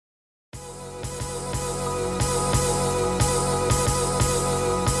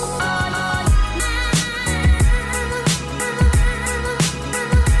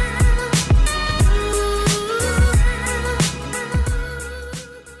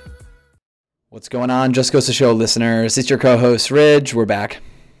What's going on, Just Goes to Show listeners? It's your co-host, Ridge. We're back.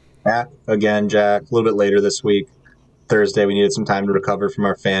 Back again, Jack. A little bit later this week. Thursday, we needed some time to recover from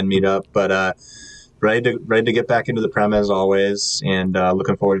our fan meetup, but ready to get back into the Prem as always, and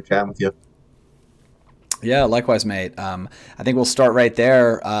looking forward to chatting with you. Yeah, likewise, mate. I think we'll start right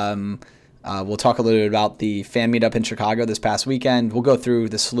there. We'll talk a little bit about the fan meetup in Chicago this past weekend. We'll go through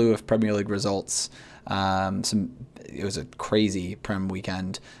the slew of Premier League results. It was a crazy Prem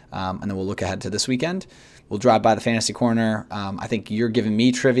weekend, and then we'll look ahead to this weekend. We'll drive by the Fantasy Corner. I think you're giving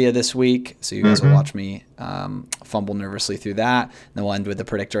me trivia this week, so you guys will watch me fumble nervously through that. And then we'll end with the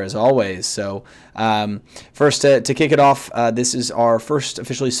predictor as always. So first, to kick it off, this is our first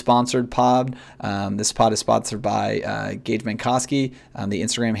officially sponsored pod. This pod is sponsored by Gage Mankowski, the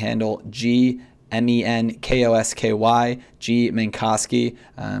Instagram handle GMENKOSKY, G Mankowski.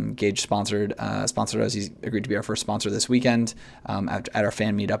 Gage sponsored us. He's agreed to be our first sponsor this weekend at our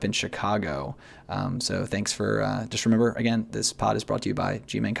fan meetup in Chicago. So thanks for, just remember, again, this pod is brought to you by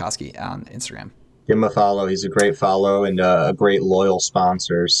G Mankowski on Instagram. Give him a follow. He's a great follow and a great loyal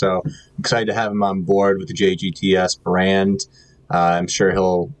sponsor. So excited to have him on board with the JGTS brand. I'm sure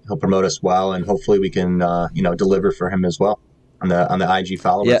he'll promote us well, and hopefully we can deliver for him as well on the IG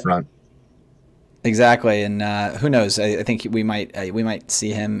follower front. Exactly, and who knows? I think we might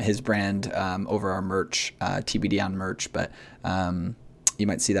see his brand over our merch, TBD on merch, but you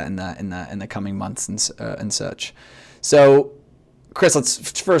might see that in the coming months and such. So, Chris,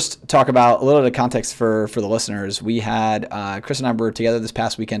 let's first talk about a little bit of context for the listeners. We had Chris and I were together this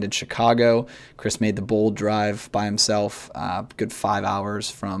past weekend in Chicago. Chris made the bold drive by himself, good 5 hours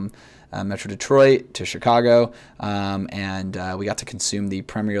from Metro Detroit to Chicago, and we got to consume the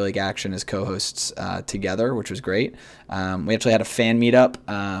Premier League action as co-hosts together, which was great. We actually had a fan meetup.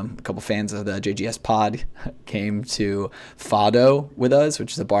 A couple fans of the JGS pod came to Fado with us,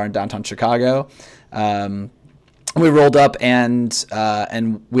 which is a bar in downtown Chicago. We rolled up and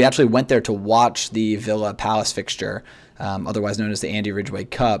we actually went there to watch the Villa Palace fixture, otherwise known as the Andy Ridgway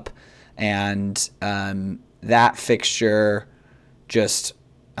Cup, and that fixture just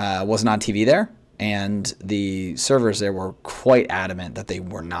wasn't on TV there, and the servers there were quite adamant that they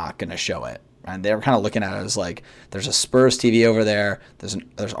were not going to show it. And they were kind of looking at it as like, there's a Spurs TV over there, there's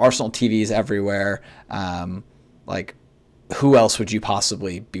Arsenal TVs everywhere. Like, who else would you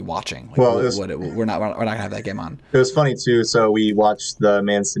possibly be watching? Like, well, we're not gonna have that game on. It was funny too. So we watched the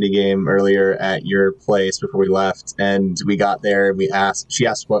Man City game earlier at your place before we left, and we got there and she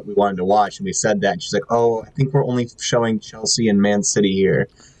asked what we wanted to watch, and we said that, and she's like, "Oh, I think we're only showing Chelsea and Man City here."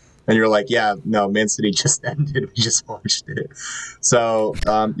 And you're like, "Yeah, no, Man City just ended. We just watched it." So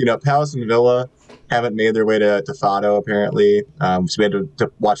Palace and Villa haven't made their way to Fado apparently, so we had to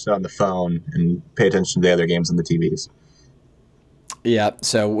watch that on the phone and pay attention to the other games on the TVs. Yeah,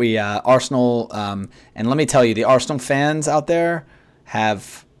 so we Arsenal, and let me tell you, the Arsenal fans out there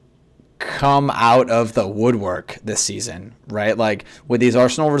have come out of the woodwork this season, right? Like, with these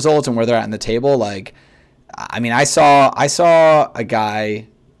Arsenal results and where they're at in the table, like, I mean, I saw a guy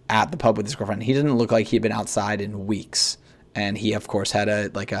at the pub with his girlfriend. He didn't look like he'd been outside in weeks, and he, of course, had a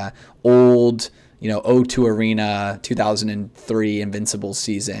old, O2 Arena 2003 Invincible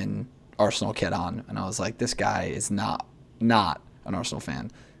season Arsenal kit on, and I was like, this guy is not an Arsenal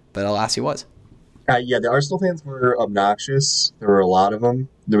fan, but alas, he was. Yeah, the Arsenal fans were obnoxious. There were a lot of them.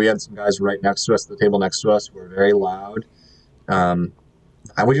 We had some guys right next to us, the table next to us, who were very loud.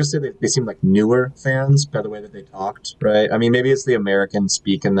 I would just say they seemed like newer fans by the way that they talked, right? I mean, maybe it's the American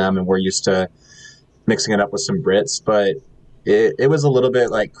speak in them, and we're used to mixing it up with some Brits, but it was a little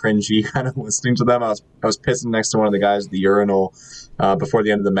bit like cringy kind of listening to them. I was pissing next to one of the guys at the urinal before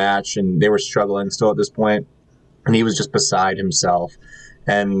the end of the match, and they were struggling still at this point. And he was just beside himself.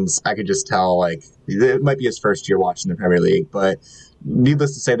 And I could just tell, like, it might be his first year watching the Premier League. But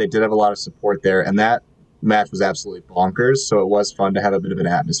needless to say, they did have a lot of support there. And that match was absolutely bonkers. So it was fun to have a bit of an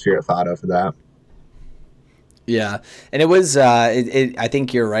atmosphere at Fado for that. Yeah. And it was, I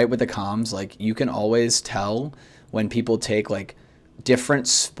think you're right with the comms. Like, you can always tell when people take, like, different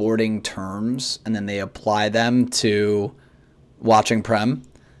sporting terms and then they apply them to watching Prem.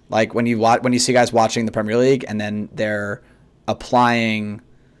 Like, when you see guys watching the Premier League and then they're applying,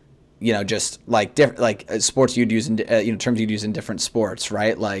 just like sports you'd use in terms you'd use in different sports,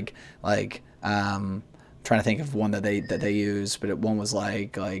 right? Like trying to think of one that they use, but one was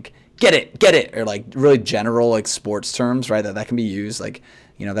like get it, or like really general like sports terms, right? That can be used like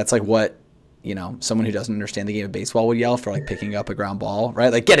that's like what someone who doesn't understand the game of baseball would yell for like picking up a ground ball,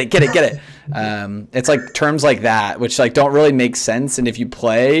 right? Like, get it. It's like terms like that, which like don't really make sense. And if you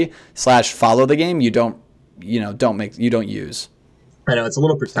play / follow the game, you don't use. I know it's a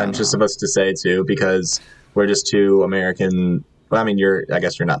little So I don't pretentious know. of us to say too, because we're just two American. Well, I mean, I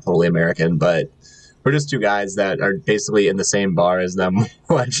guess you're not totally American, but we're just two guys that are basically in the same bar as them,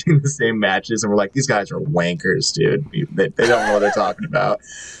 watching the same matches, and we're like, these guys are wankers, dude. They don't know what they're talking about.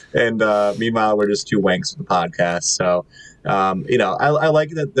 And meanwhile, we're just two wanks with the podcast. So, I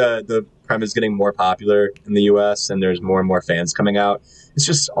like that the Prem is getting more popular in the U.S. and there's more and more fans coming out. It's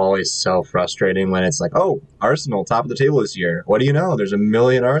just always so frustrating when it's like, oh, Arsenal top of the table this year. What do you know? There's a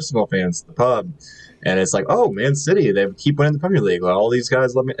million Arsenal fans at the pub, and it's like, oh, Man City, they keep winning the Premier League. Well, all these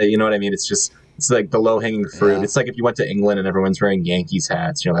guys love me. You know what I mean? It's like the low hanging fruit. Yeah. It's like if you went to England and everyone's wearing Yankees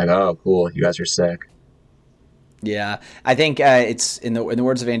hats, you're like, oh, cool, you guys are sick. Yeah, I think it's in the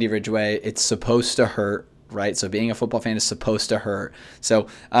words of Andy Ridgway, it's supposed to hurt, right? So being a football fan is supposed to hurt. So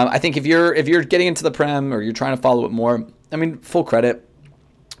I think if you're getting into the Prem or you're trying to follow it more, I mean, full credit.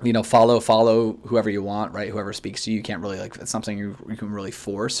 Follow whoever you want, right? Whoever speaks to you, you can't really it's something you can really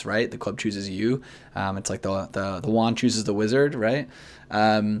force, right? The club chooses you. It's like the wand chooses the wizard, right?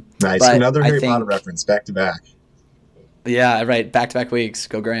 Nice, But another I Harry Potter think reference back to back. yeah, right. Back to back weeks.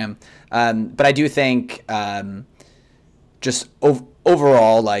 Go Graham. But I do think just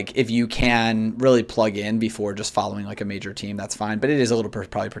overall, like if you can really plug in before just following like a major team, that's fine. But it is a little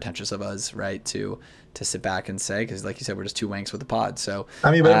probably pretentious of us, right, to sit back and say, because like you said, we're just two wanks with the pod. So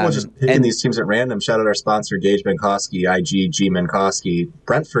I mean, but everyone's just picking and these teams at random. Shout out our sponsor, Gage Minkowski, IG Minkowski,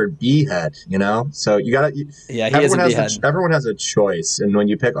 Brentford B head. So you got to. yeah, he is a B head. Everyone has a choice, and when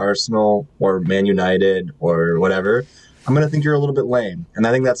you pick Arsenal or Man United or whatever, I'm going to think you're a little bit lame, and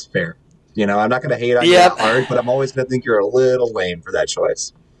I think that's fair. I'm not going to hate on you that Yep. hard, but I'm always going to think you're a little lame for that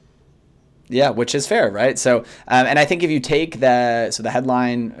choice. Yeah, which is fair, right? So, and I think if you take the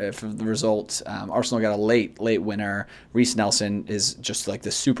headline for the result, Arsenal got a late winner. Reece Nelson is just like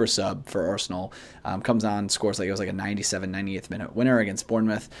the super sub for Arsenal. Comes on, scores like it was like a 97, 98th minute winner against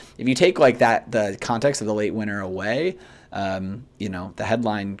Bournemouth. If you take like that, the context of the late winner away, the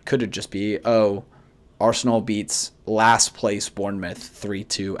headline could just be, oh, Arsenal beats last place Bournemouth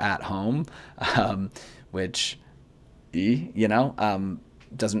 3-2 at home, which, but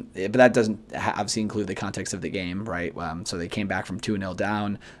that doesn't obviously include the context of the game, right? So they came back from 2-0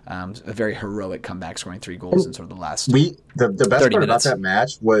 down, a very heroic comeback, scoring 3 goals in sort of the last The best 30 part about minutes. that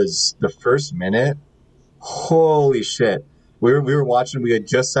match was the first minute. Holy shit! We were watching. We had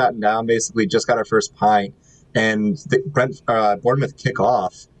just sat down, basically just got our first pint, and Bournemouth kick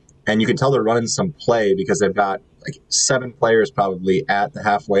off, and you can tell they're running some play because they've got like 7 players probably at the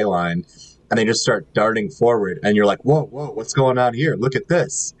halfway line, and they just start darting forward, and you're like, whoa, what's going on here? Look at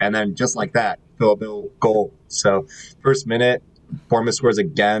this, and then just like that, Bill goal. So first minute, Bournemouth scores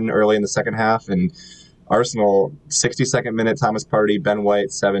again early in the second half, and Arsenal, 62nd minute, Thomas Partey, Ben White,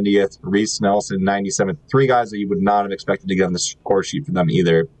 70th, Reece Nelson, 97th. 3 guys that you would not have expected to get on the score sheet for them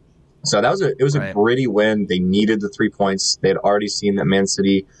either. So it was a Right. gritty win. They needed the 3 points. They had already seen that Man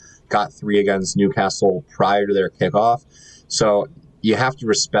City got 3 against Newcastle prior to their kickoff. So you have to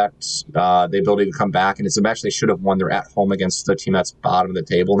respect the ability to come back. And it's actually they should have won. They're at home against the team that's bottom of the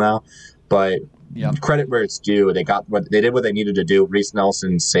table now. But Yep. credit where it's due. They did what they needed to do. Reece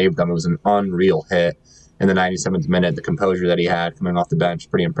Nelson saved them. It was an unreal hit in the 97th minute. The composure that he had coming off the bench,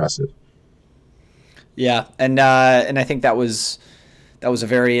 pretty impressive. Yeah, and I think that was a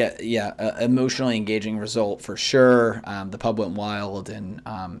very emotionally engaging result for sure. The pub went wild, and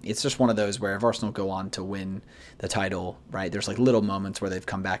it's just one of those where if Arsenal go on to win the title, right, there's like little moments where they've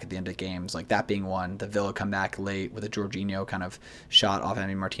come back at the end of games, like that being one. The Villa come back late with a Jorginho kind of shot off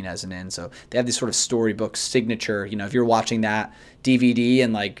Emi Martinez and in. So they have this sort of storybook signature. If you're watching that DVD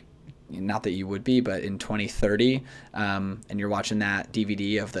and like, not that you would be, but in 2030, and you're watching that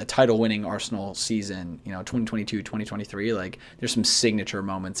DVD of the title-winning Arsenal season, 2022, 2023, like there's some signature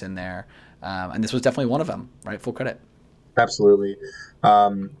moments in there, and this was definitely one of them, right? Full credit. Absolutely.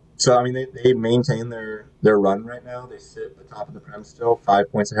 So I mean, they maintain their run right now. They sit at the top of the Prem still,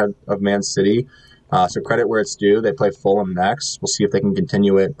 5 points ahead of Man City. So credit where it's due. They play Fulham next. We'll see if they can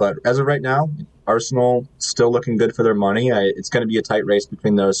continue it. But as of right now, Arsenal still looking good for their money. It's going to be a tight race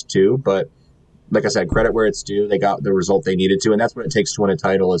between those two. But like I said, credit where it's due. They got the result they needed to, and that's what it takes to win a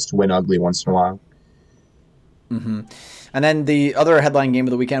title, is to win ugly once in a while. Mm-hmm. And then the other headline game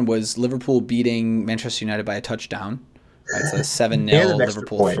of the weekend was Liverpool beating Manchester United by a touchdown. Right? It's a 7-0 And an extra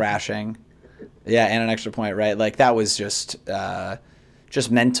Liverpool point. thrashing. Yeah, and an extra point, right? Like that was just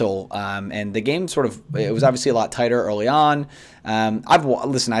mental. And the game it was obviously a lot tighter early on. I've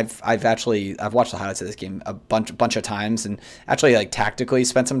watched the highlights of this game a bunch of times, and actually like tactically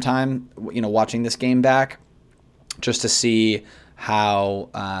spent some time, watching this game back just to see how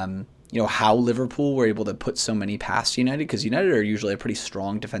how Liverpool were able to put so many past United, because United are usually a pretty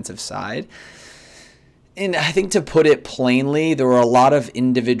strong defensive side. And I think, to put it plainly, there were a lot of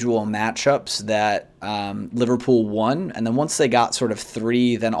individual matchups that Liverpool won. And then once they got sort of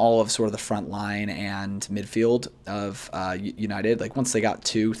three, then all of sort of the front line and midfield of United, like once they got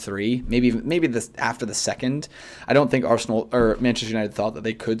 2, 3, maybe this after the second, I don't think Arsenal or Manchester United thought that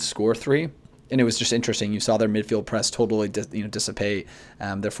they could score 3. And it was just interesting. You saw their midfield press totally dissipate,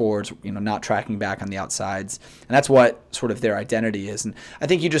 their forwards not tracking back on the outsides. And that's what sort of their identity is. And I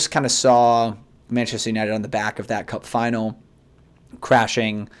think you just kind of saw Manchester United on the back of that cup final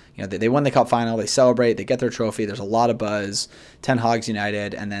crashing. They won the cup final, they celebrate, they get their trophy, there's a lot of buzz, Ten Hag's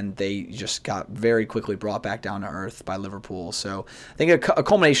United, and then they just got very quickly brought back down to earth by Liverpool. So I think a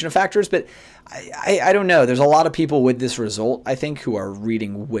culmination of factors, but I don't know. There's a lot of people with this result, I think, who are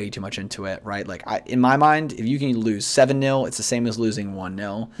reading way too much into it, right? Like, in my mind, if you can lose 7-0, it's the same as losing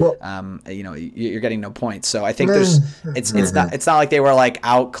 1-0. Well, you're getting no points. So I think it's not like they were like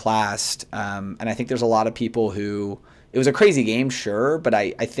outclassed, and I think there's a lot of people who. It was a crazy game, sure, but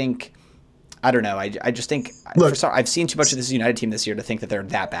I think, I don't know. I just think, look, I've seen too much of this United team this year to think that they're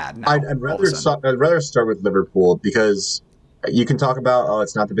that bad now. I'd rather start with Liverpool, because you can talk about,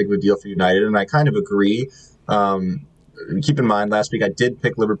 it's not that big of a deal for United, and I kind of agree. Keep in mind, last week I did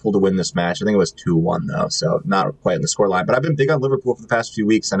pick Liverpool to win this match. I think it was 2-1, though, so not quite in the scoreline. But I've been big on Liverpool for the past few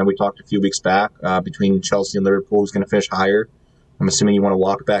weeks. I know we talked a few weeks back between Chelsea and Liverpool who's going to finish higher. I'm assuming you want to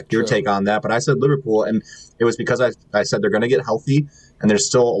walk back your take on that, but I said Liverpool, and it was because I said they're going to get healthy, and there's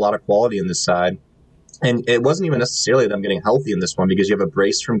still a lot of quality in this side. And it wasn't even necessarily them getting healthy in this one, because you have a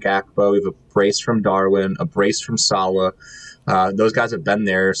brace from Gakpo, you have a brace from Darwin, a brace from Salah. Those guys have been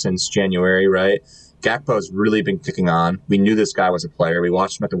there since January, right? Gakpo's really been kicking on. We knew this guy was a player. We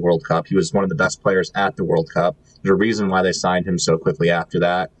watched him at the World Cup. He was one of the best players at the World Cup. There's a reason why they signed him so quickly after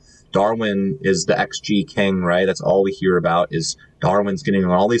that. Darwin is the XG king, right? That's all we hear about is Darwin's getting in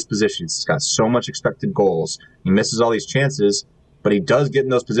all these positions. He's got so much expected goals. He misses all these chances, but he does get in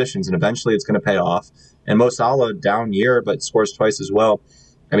those positions, and eventually it's going to pay off. And Mo Salah, down year, but scores twice as well.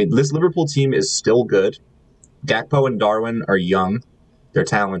 I mean, this Liverpool team is still good. Gakpo and Darwin are young. They're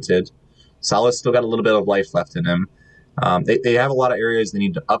talented. Salah's still got a little bit of life left in him. They have a lot of areas they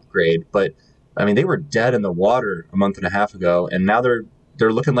need to upgrade, but, I mean, they were dead in the water a month and a half ago, and now they're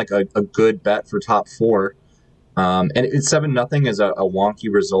looking like a good bet for top 4. And it's 7-0 is a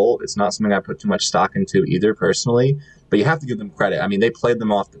wonky result. It's not something I put too much stock into either, personally. But you have to give them credit. I mean, they played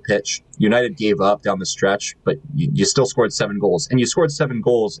them off the pitch. United gave up down the stretch, but you still scored 7 goals. And you scored 7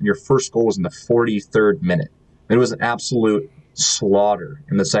 goals, and your first goal was in the 43rd minute. It was an absolute slaughter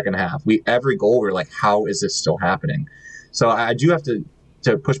in the second half. Every goal, we were like, how is this still happening? So I do have to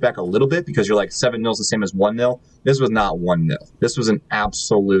push back a little bit, because you're like 7-0 is the same as 1-0. This was not 1-0. This was an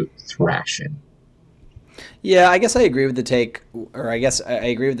absolute thrashing. Yeah, I guess I agree with the take, or I guess I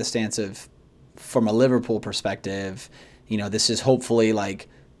agree with the stance of, from a Liverpool perspective, this is hopefully like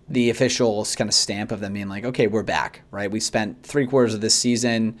the official kind of stamp of them being like, okay, we're back, right? We spent 3/4 of this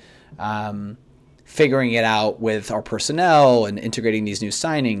season figuring it out with our personnel and integrating these new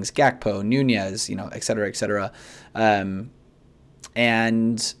signings, Gakpo, Nunez, et cetera, et cetera.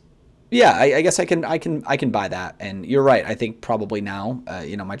 And yeah, I guess I can buy that. And you're right. I think probably now,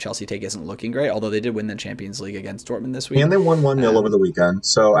 my Chelsea take isn't looking great, although they did win the Champions League against Dortmund this week. And they won 1-0 over the weekend.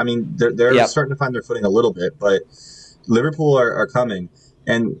 So, I mean, they're starting to find their footing a little bit, but Liverpool are coming.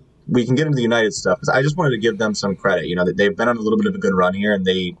 And we can get into the United stuff, because I just wanted to give them some credit. That they've been on a little bit of a good run here, and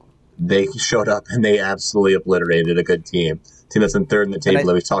they showed up and they absolutely obliterated a good team. Team that's in third in the table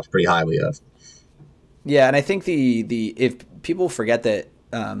that we've talked pretty highly of. Yeah, and I think the if people forget that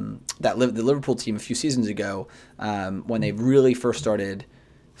the Liverpool team a few seasons ago, when they really first started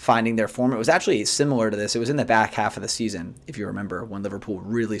finding their form, it was actually similar to this. It was in the back half of the season, if you remember, when Liverpool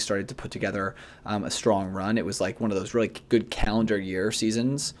really started to put together a strong run. It was like one of those really good calendar year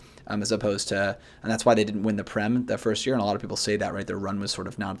seasons, as opposed to, and that's why they didn't win the Prem that first year. And a lot of people say that, right? Their run was sort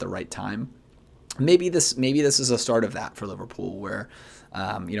of not at the right time. Maybe this is a start of that for Liverpool, where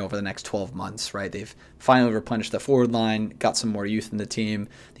over the next 12 months, right, they've finally replenished the forward line, got some more youth in the team.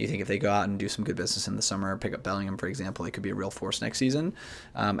 Do you think if they go out and do some good business in the summer, pick up Bellingham, for example, they could be a real force next season?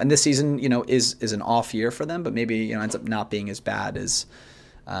 And this season, is an off year for them, but maybe ends up not being as bad as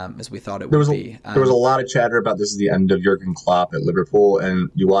we thought it would be. There was a lot of chatter about this is the end of Jurgen Klopp at Liverpool, and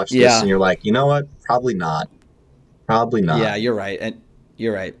you watch this and you're like, you know what? Probably not. Yeah, you're right. And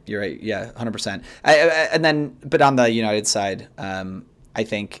you're right. Yeah, 100%. But on the United side, I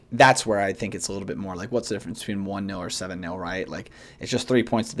think that's where I think it's a little bit more like, what's the difference between 1-0 or 7-0, right? Like, it's just 3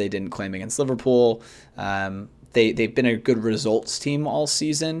 points that they didn't claim against Liverpool. they've been a good results team all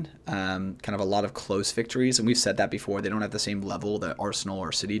season, kind of a lot of close victories, and we've said that before. They don't have the same level that Arsenal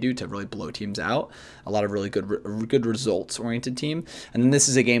or City do to really blow teams out. A lot of really good results oriented team, and then this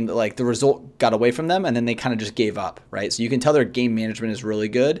is a game that like the result got away from them, and then they kind of just gave up, right? So you can tell their game management is really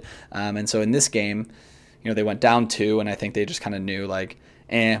good, and so in this game, they went down 2, and I think they just kind of knew like,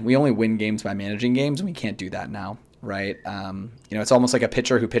 we only win games by managing games, and we can't do that now. Right. It's almost like a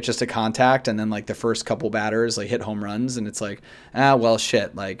pitcher who pitches to contact and then like the first couple batters like hit home runs and it's like, well,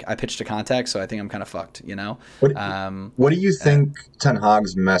 shit, like I pitched to contact. So I think I'm kind of fucked, What do you think Ten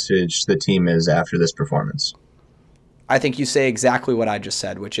Hag's message to the team is after this performance? I think you say exactly what I just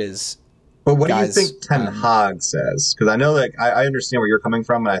said, which is, but what guys, do you think Ten Hag says? Because I know like I understand where you're coming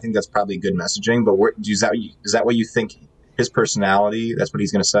from and I think that's probably good messaging, but is that what you think his personality, that's what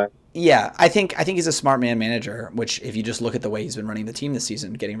he's going to say? Yeah, I think he's a smart man manager, which if you just look at the way he's been running the team this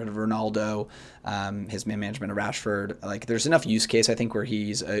season, getting rid of Ronaldo, his man management of Rashford, like there's enough use case, I think, where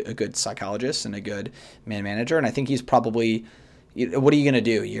he's a good psychologist and a good man manager. And I think he's probably, what are you going to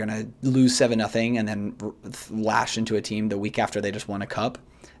do? You're going to lose 7-0 and then lash into a team the week after they just won a cup?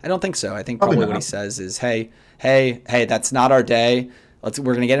 I don't think so. I think probably what he says is, hey, that's not our day. We're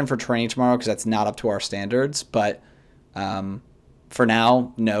going to get him for training tomorrow because that's not up to our standards. But for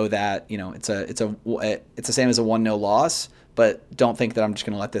now, know that it's the same as a 1-0 loss, but don't think that I'm just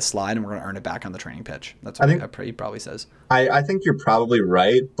going to let this slide and we're going to earn it back on the training pitch. That's what he probably says. I think you're probably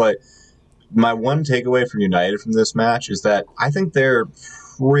right, but my one takeaway from United from this match is that I think they're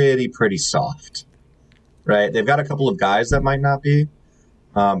pretty soft, right? They've got a couple of guys that might not be,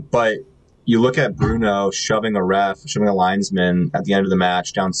 but you look at Bruno shoving a linesman at the end of the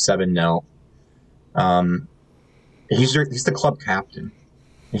match down 7-0. He's the club captain.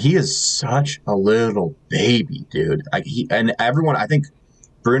 He is such a little baby, dude. Everyone, I think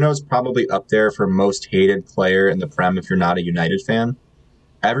Bruno's probably up there for most hated player in the Prem if you're not a United fan.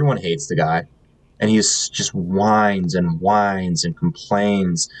 Everyone hates the guy. And he just whines and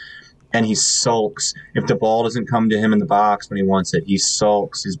complains. And he sulks. If the ball doesn't come to him in the box when he wants it, he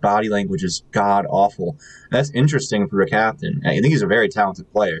sulks. His body language is god awful. That's interesting for a captain. I think he's a very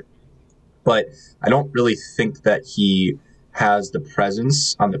talented player. But I don't really think that he has the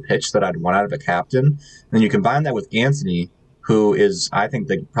presence on the pitch that I'd want out of a captain. And then you combine that with Antony, who is, I think,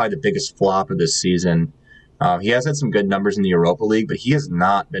 probably the biggest flop of this season. He has had some good numbers in the Europa League, but he has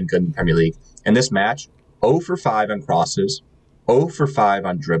not been good in the Premier League. In this match, 0 for 5 on crosses, 0 for 5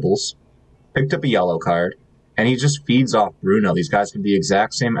 on dribbles, picked up a yellow card, and he just feeds off Bruno. These guys have the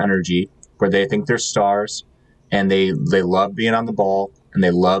exact same energy where they think they're stars, and they love being on the ball, and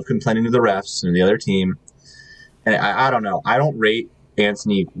they love complaining to the refs and the other team. And I don't know. I don't rate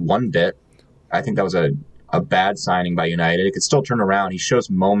Antony one bit. I think that was a bad signing by United. It could still turn around. He shows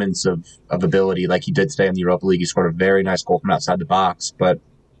moments of ability like he did today in the Europa League. He scored a very nice goal from outside the box, but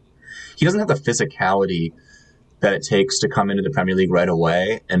he doesn't have the physicality that it takes to come into the Premier League right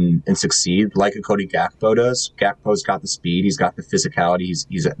away and succeed like a Cody Gakpo does. Gakpo's got the speed. He's got the physicality.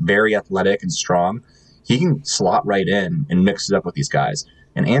 He's very athletic and strong. He can slot right in and mix it up with these guys.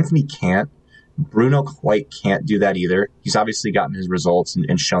 And Antony can't. Bruno quite can't do that either. He's obviously gotten his results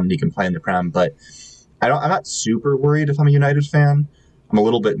and shown that he can play in the Prem, but I'm not super worried if I'm a United fan. I'm a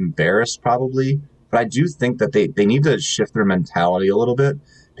little bit embarrassed probably, but I do think that they need to shift their mentality a little bit,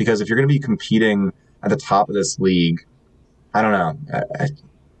 because if you're going to be competing at the top of this league, I don't know.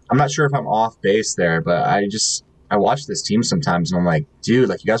 I'm not sure if I'm off base there, but I watch this team sometimes and I'm like, dude,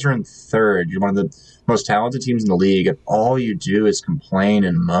 like you guys are in third. You're one of the most talented teams in the league, and all you do is complain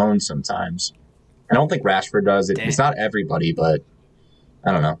and moan sometimes. I don't think Rashford does it. It's not everybody, but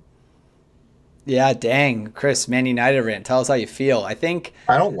I don't know. Yeah, dang, Chris, Man United rant. Tell us how you feel. I think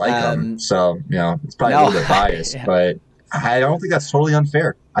I don't like them, so it's probably a little bit biased, yeah. But I don't think that's totally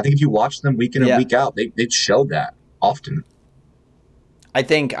unfair. I think if you watch them week in and week out, they show that often. I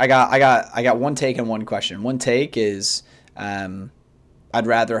think I got one take and one question. One take is I'd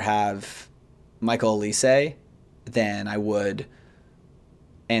rather have Michael Olise than I would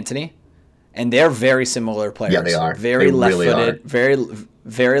Antony. And they're very similar players. Yeah, they are. Very left-footed,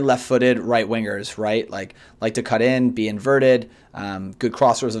 very left-footed right wingers, right? Like to cut in, be inverted, good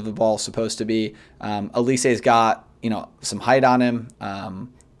crossers of the ball, supposed to be. Olise's got some height on him.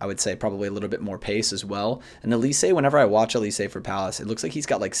 I would say probably a little bit more pace as well. And Olise, whenever I watch Olise for Palace, it looks like he's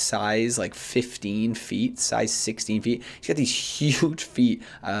got size 15 feet, size 16 feet. He's got these huge feet.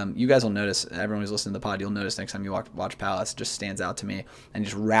 You guys will notice, everyone who's listening to the pod, you'll notice next time you watch Palace, it just stands out to me and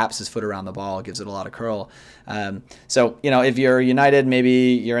just wraps his foot around the ball, gives it a lot of curl. So, if you're United, maybe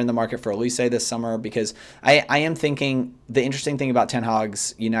you're in the market for Olise this summer, because I am thinking the interesting thing about Ten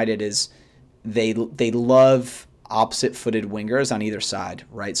Hag's United is they love opposite-footed wingers on either side,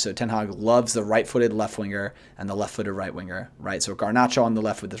 right? So Ten Hag loves the right-footed left winger and the left-footed right winger, right? So Garnacho on the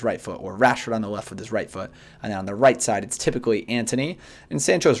left with his right foot, or Rashford on the left with his right foot, and then on the right side it's typically Antony, and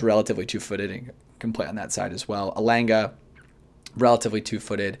Sancho's relatively two-footed and can play on that side as well. Elanga, relatively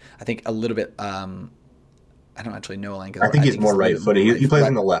two-footed. I think a little bit. I don't actually know Elanga. I think he's more right-footed. He plays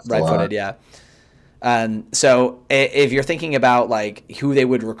on the left. Right-footed, yeah. So if you're thinking about like who they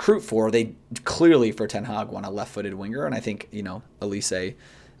would recruit for, they clearly for Ten Hag want a left-footed winger, and I think Elise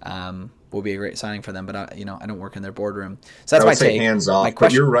will be a great signing for them. But I don't work in their boardroom, so that's my take. Hands off.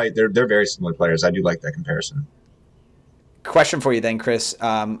 But you're right; they're very similar players. I do like that comparison. Question for you then, Chris: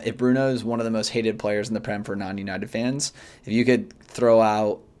 if Bruno is one of the most hated players in the Prem for non-United fans, if you could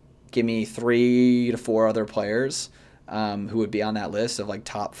give me 3 to 4 other players who would be on that list of like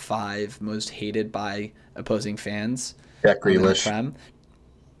top 5 most hated by opposing fans. Jack Grealish.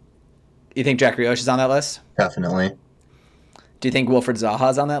 You think Jack Grealish is on that list? Definitely. Do you think Wilfried Zaha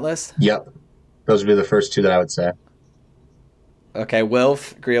is on that list? Yep. Those would be the first 2 that I would say. Okay,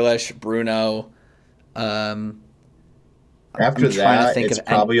 Wilf, Grealish, Bruno. After that, it's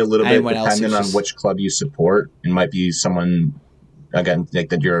probably a little bit dependent on which club you support. It might be someone, again, like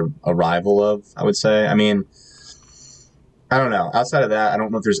that you're a rival of, I would say. I mean, I don't know. Outside of that, I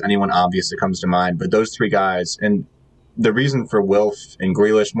don't know if there's anyone obvious that comes to mind, but those 3 guys, and the reason for Wilf and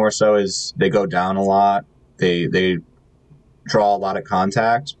Grealish more so is they go down a lot. They draw a lot of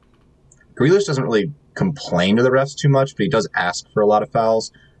contact. Grealish doesn't really complain to the refs too much, but he does ask for a lot of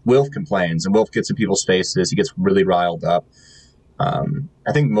fouls. Wilf complains, and Wilf gets in people's faces. He gets really riled up. I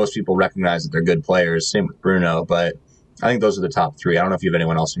think most people recognize that they're good players. Same with Bruno, but I think those are the top 3. I don't know if you have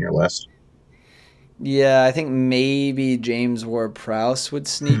anyone else on your list. Yeah, I think maybe James Ward-Prowse would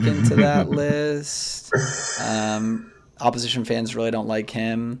sneak into that list. Opposition fans really don't like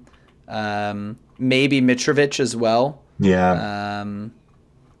him. Maybe Mitrovic as well. Yeah.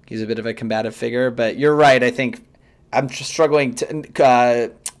 He's a bit of a combative figure, but you're right. I think I'm just struggling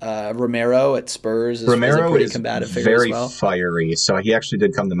to Romero at Spurs is a pretty combative figure as well. Very fiery, so he actually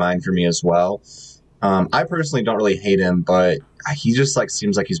did come to mind for me as well. I personally don't really hate him, but he just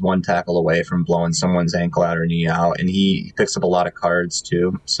seems like he's one tackle away from blowing someone's ankle out or knee out, and he picks up a lot of cards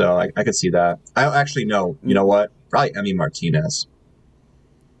too. So I could see that. I actually know. You know what? Probably Emi Martinez.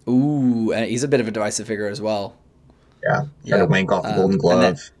 Ooh, and he's a bit of a divisive figure as well. Yeah, trying to wank off the Golden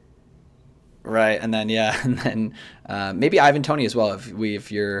Glove. Right, and then maybe Ivan Toney as well.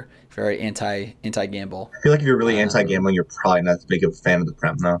 If you're very anti-gamble, I feel like if you're really anti-gambling, you're probably not as big of a fan of the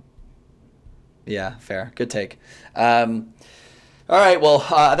Prem, though. Yeah, fair. Good take. All right, well,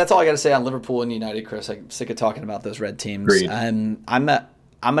 that's all I got to say on Liverpool and United, Chris. I'm sick of talking about those red teams. So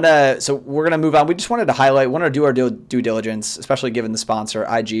we're gonna move on. We just wanted to do our due diligence, especially given the sponsor,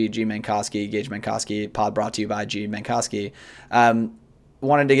 IG, G Mankowski, Gage Mankowski. Pod brought to you by G Mankowski.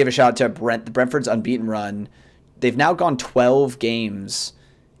 Wanted to give a shout out to Brentford's unbeaten run. They've now gone 12 games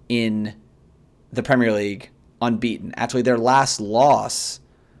in the Premier League unbeaten. Actually, their last loss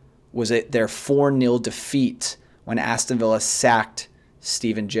was their 4-0 defeat when Aston Villa sacked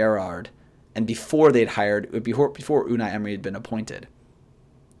Steven Gerrard, and before Unai Emery had been appointed,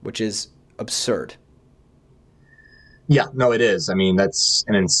 which is absurd. Yeah, no, it is. I mean, that's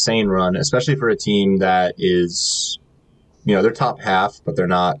an insane run, especially for a team that is, they're top half, but they're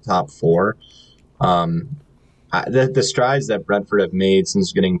not top 4. The strides that Brentford have made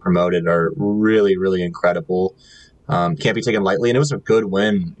since getting promoted are really, really incredible. Can't be taken lightly, and it was a good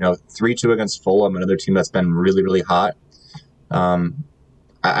win. 3-2 against Fulham, another team that's been really, really hot.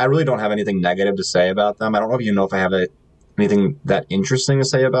 I really don't have anything negative to say about them. I don't know if I have anything that interesting to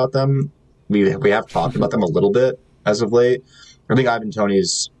say about them. We have talked about them a little bit as of late. I think Ivan Toney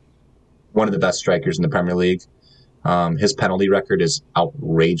is one of the best strikers in the Premier League. His penalty record is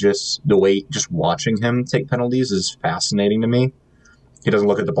outrageous. The way just watching him take penalties is fascinating to me. He doesn't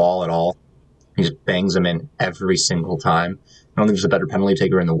look at the ball at all. He just bangs them in every single time. I don't think there's a better penalty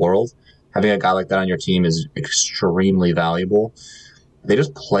taker in the world. Having a guy like that on your team is extremely valuable. They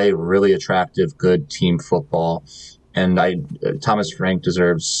just play really attractive, good team football. And Thomas Frank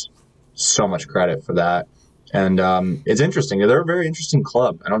deserves so much credit for that. And it's interesting. They're a very interesting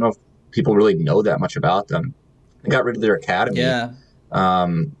club. I don't know if people really know that much about them. They got rid of their academy. Yeah.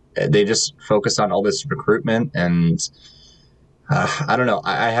 They just focus on all this recruitment, and I don't know.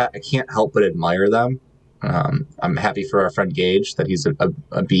 I can't help but admire them. I'm happy for our friend Gage that he's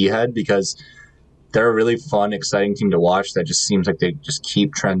a B-head, because they're a really fun, exciting team to watch that just seems like they just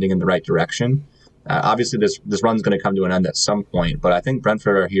keep trending in the right direction. Obviously, this run's going to come to an end at some point, but I think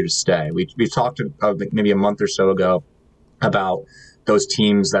Brentford are here to stay. We talked maybe a month or so ago about those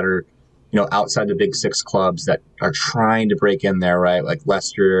teams that are outside the big six clubs that are trying to break in there, right? Like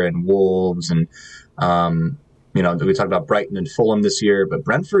Leicester and Wolves and, we talked about Brighton and Fulham this year, but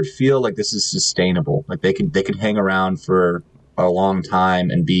Brentford feel like this is sustainable. Like they could hang around for a long time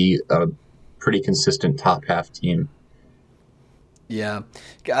and be a pretty consistent top half team. Yeah,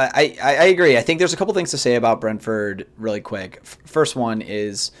 I agree. I think there's a couple things to say about Brentford really quick. First one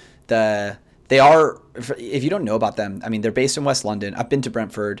is they are, if you don't know about them, I mean, they're based in West London. I've been to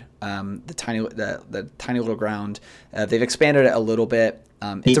Brentford, the tiny little ground. They've expanded it a little bit.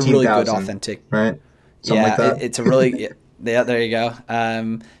 It's a really good, authentic, right? Something like that. It's a really yeah. There you go.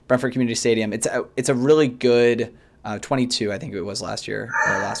 Brentford Community Stadium. It's a really good 22. I think it was last year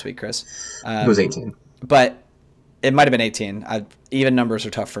or last week, Chris. It was 18, but it might have been 18. Even numbers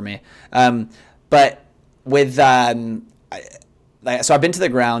are tough for me. But with so I've been to the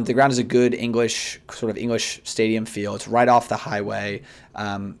ground. The ground is a good English stadium feel. It's right off the highway.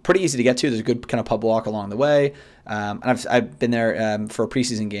 Pretty easy to get to. There's a good kind of pub walk along the way. And I've been there for a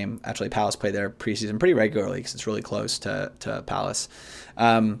preseason game. Actually, Palace play there preseason pretty regularly because it's really close to Palace.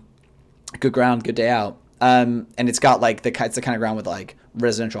 Good ground, good day out. And it's got it's the kind of ground with like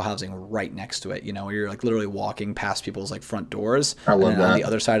residential housing right next to it, where you're like literally walking past people's like front doors. I love that. On the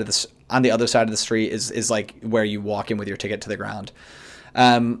other side of the street is like where you walk in with your ticket to the ground.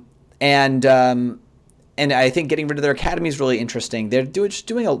 And I think getting rid of their academy is really interesting. They're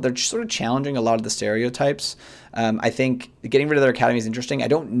sort of challenging a lot of the stereotypes. I think getting rid of their academy is interesting. I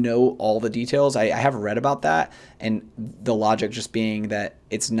don't know all the details. I have read about that, and the logic just being that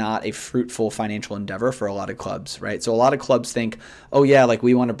it's not a fruitful financial endeavor for a lot of clubs, right? So a lot of clubs think, oh yeah, like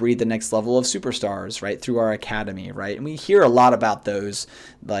we want to breed the next level of superstars, right, through our academy, right? And we hear a lot about those,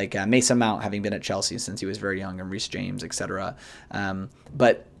 like Mason Mount having been at Chelsea since he was very young, and Reece James, etc.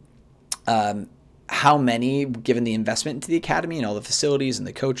 How many, given the investment into the academy and all the facilities and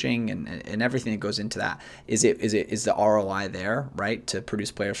the coaching and everything that goes into that, is the ROI there, right, to produce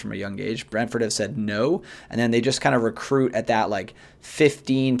players from a young age? Brentford have said no, and then they just kind of recruit at that like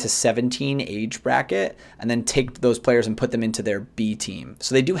 15 to 17 age bracket, and then take those players and put them into their B team.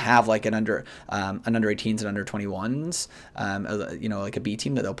 So they do have like an under 18s and under 21s, like a B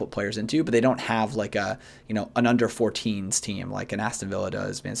team that they'll put players into, but they don't have like an under 14s team like an Aston Villa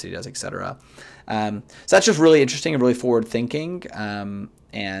does, Man City does, etc. So that's just really interesting and really forward thinking. I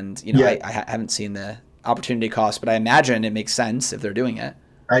haven't seen the opportunity cost, but I imagine it makes sense if they're doing it.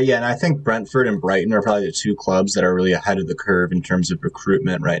 And I think Brentford and Brighton are probably the two clubs that are really ahead of the curve in terms of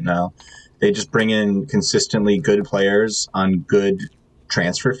recruitment right now. They just bring in consistently good players on good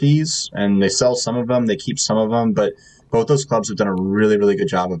transfer fees, and they sell some of them, they keep some of them, but both those clubs have done a really, really good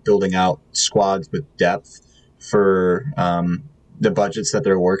job of building out squads with depth for the budgets that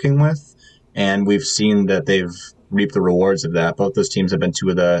they're working with, and we've seen that they've reaped the rewards of that. Both those teams have been two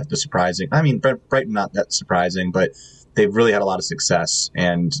of the surprising. I mean, Brighton not that surprising, but they've really had a lot of success,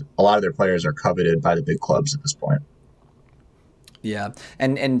 and a lot of their players are coveted by the big clubs at this point. Yeah,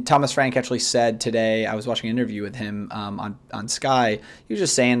 and Thomas Frank actually said today, I was watching an interview with him on Sky. He was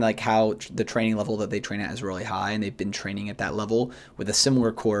just saying like how the training level that they train at is really high, and they've been training at that level with a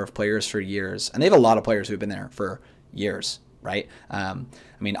similar core of players for years. And they have a lot of players who've been there for years, right?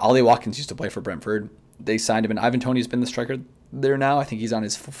 Ollie Watkins used to play for Brentford. They signed him, and Ivan Toney's been the striker there now. I think he's on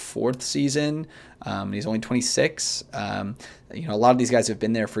his fourth season. He's only 26. A lot of these guys have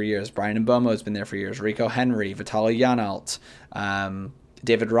been there for years. Brian Mbomo has been there for years. Rico Henry, Vitaly Janalt,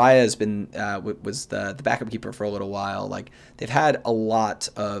 David Raya has been was the backup keeper for a little while. Like they've had a lot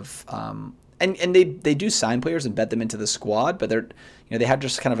of and they do sign players and bet them into the squad, but they have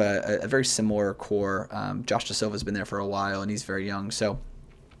just kind of a very similar core. Josh Da Silva's been there for a while, and he's very young. So.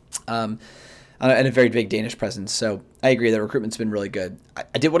 And a very big Danish presence. So I agree that recruitment's been really good.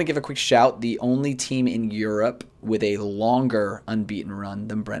 I did want to give a quick shout. The only team in Europe with a longer unbeaten run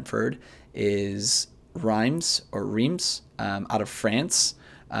than Brentford is Reims out of France.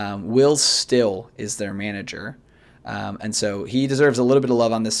 Will Still is their manager. And so he deserves a little bit of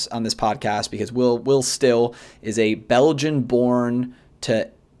love on this podcast because Will Still is a Belgian-born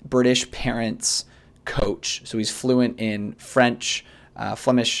to British parents coach. So he's fluent in French,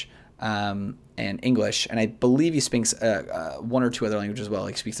 Flemish, and English, and I believe he speaks one or two other languages as well.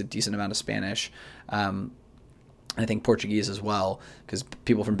 He speaks a decent amount of Spanish, and I think Portuguese as well, because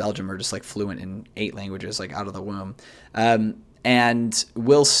people from Belgium are just like fluent in 8 languages, like out of the womb. And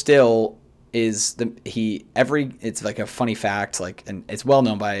Will Still is it's like a funny fact, like, and it's well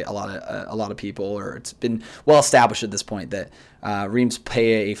known by a lot of people, or it's been well established at this point that Reims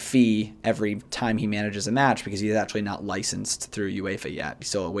pay a fee every time he manages a match because he's actually not licensed through UEFA yet. He's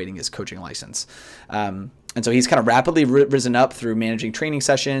still awaiting his coaching license. And so he's kind of rapidly risen up through managing training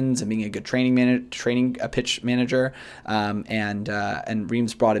sessions and being a good pitch manager. And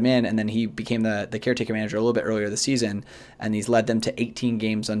Reims brought him in, and then he became the caretaker manager a little bit earlier this season, and he's led them to 18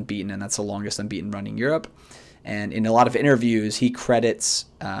 games unbeaten, and that's the longest unbeaten run in Europe. And in a lot of interviews, he credits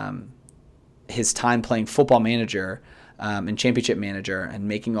his time playing Football Manager and Championship Manager and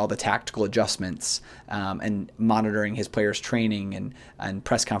making all the tactical adjustments and monitoring his players' training and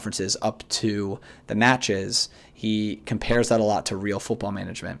press conferences up to the matches. He compares that a lot to real football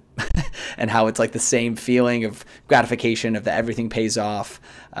management and how it's like the same feeling of gratification of that everything pays off.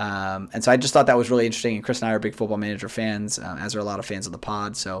 And so I just thought that was really interesting. And Chris and I are big Football Manager fans, as are a lot of fans of the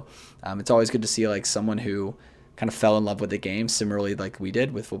pod. So it's always good to see like someone who kind of fell in love with the game, similarly like we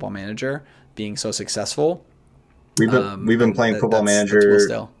did with Football Manager, being so successful. We've been playing Football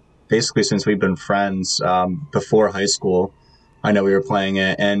Manager basically since we've been friends. Before high school, I know we were playing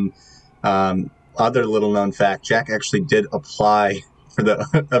it. And other little known fact, Jack actually did apply for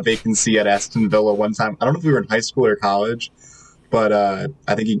a vacancy at Aston Villa one time. I don't know if we were in high school or college, but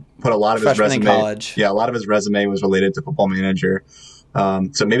I think he put a lot of his resume. In college. Yeah, a lot of his resume was related to Football Manager.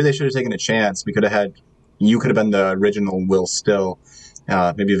 So maybe they should have taken a chance. You could have been the original Will Still.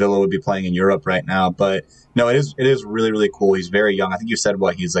 Maybe Villa would be playing in Europe right now, but no, it is really, really cool. He's very young. I think you said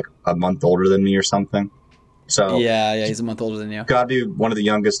he's like a month older than me or something. So yeah, he's a month older than you. Got to be one of the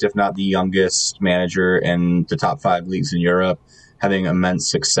youngest, if not the youngest manager in the top 5 leagues in Europe, having immense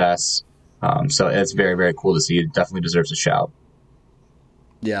success. So it's very, very cool to see. It definitely deserves a shout.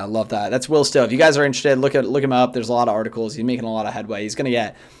 Yeah, I love that. That's Will Still. If you guys are interested, look him up. There's a lot of articles. He's making a lot of headway. He's gonna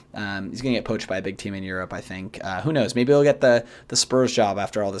get poached by a big team in Europe, I think. Who knows? Maybe he'll get the Spurs job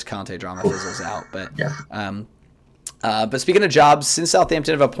after all this Conte drama fizzles out. But yeah. But speaking of jobs, since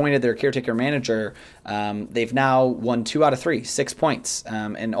Southampton have appointed their caretaker manager, they've now won 2 out of 3, 6 points,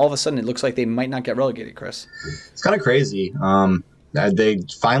 and all of a sudden it looks like they might not get relegated. Chris, it's kind of crazy. They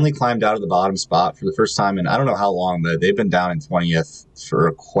finally climbed out of the bottom spot for the first time in I don't know how long, but they've been down in 20th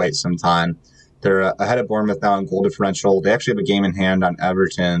for quite some time. They're ahead of Bournemouth now in goal differential. They actually have a game in hand on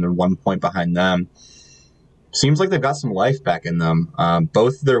Everton. They're 1 point behind them. Seems like they've got some life back in them.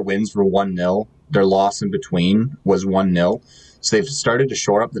 Both their wins were 1-0. Their loss in between was 1-0. So they've started to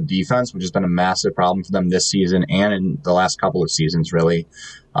shore up the defense, which has been a massive problem for them this season and in the last couple of seasons, really.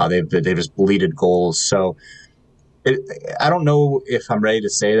 They've just bleeded goals. So I don't know if I'm ready to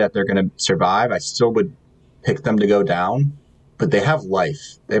say that they're going to survive. I still would pick them to go down, but they have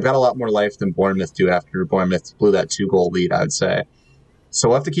life. They've got a lot more life than Bournemouth do after Bournemouth blew that 2-goal lead, I would say. So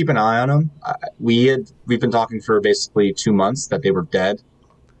we'll have to keep an eye on them. We've been talking for basically 2 months that they were dead.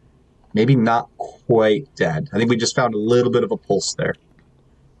 Maybe not quite dead. I think we just found a little bit of a pulse there.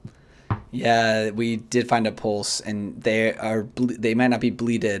 Yeah, we did find a pulse, and they might not be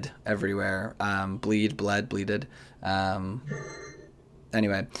bleeded everywhere. Bleeded.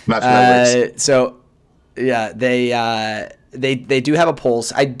 Anyway, so yeah, they do have a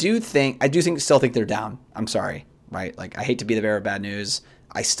pulse. I still think they're down. I'm sorry, right? Like I hate to be the bearer of bad news.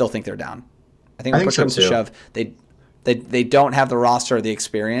 I still think they're down. I think when push comes to shove, they don't have the roster or the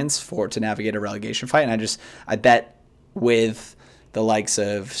experience to navigate a relegation fight, and I bet with the likes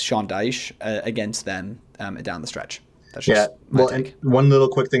of Sean Dyche against them down the stretch. That's just my take. And one little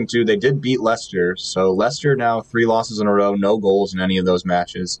quick thing too, they did beat Leicester. So Leicester now 3 losses in a row, no goals in any of those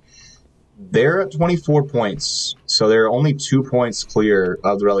matches. They're at 24 points, so they're only 2 points clear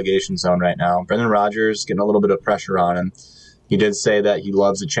of the relegation zone right now. Brendan Rodgers getting a little bit of pressure on him. He did say that he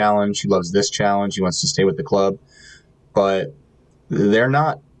loves a challenge. He loves this challenge. He wants to stay with the club. But they're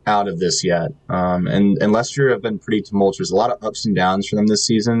not out of this yet. And Leicester have been pretty tumultuous. A lot of ups and downs for them this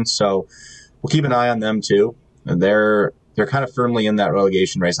season. So we'll keep an eye on them too. And they're kind of firmly in that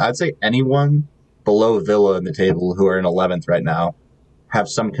relegation race. I'd say anyone below Villa in the table who are in 11th right now have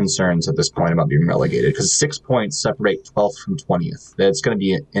some concerns at this point about being relegated because 6 points separate 12th from 20th. That's going to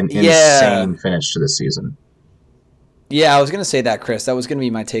be an insane finish to this season. Yeah, I was going to say that, Chris. That was going to be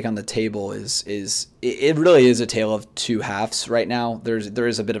my take on the table. It really is a tale of two halves right now. There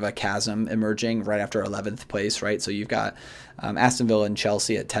is a bit of a chasm emerging right after 11th place, right? So you've got Aston Villa and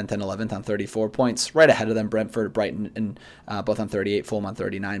Chelsea at 10th and 11th on 34 points, right ahead of them Brentford, Brighton, and both on 38, Fulham on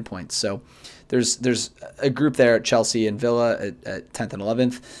 39 points. So there's a group there at Chelsea and Villa at 10th and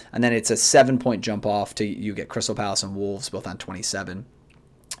 11th, and then it's a 7-point jump off to you get Crystal Palace and Wolves both on 27.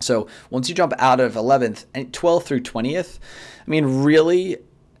 So once you jump out of 11th and 12th through 20th, I mean, really,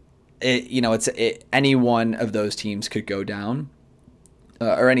 any one of those teams could go down,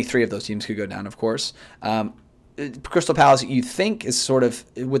 or any three of those teams could go down, of course. Crystal Palace, you think, is sort of,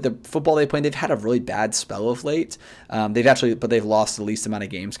 with the football they play, they've had a really bad spell of late. They've lost the least amount of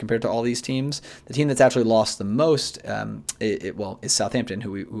games compared to all these teams. The team that's actually lost the most, is Southampton,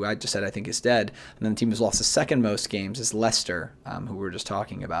 who I just said I think is dead. And then the team who's lost the second most games is Leicester, who we were just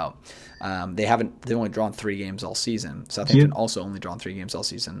talking about. They've only drawn 3 games all season. Southampton also only drawn 3 games all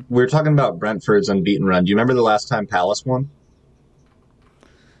season. We were talking about Brentford's unbeaten run. Do you remember the last time Palace won?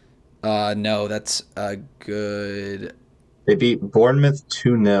 No, that's a good. They beat Bournemouth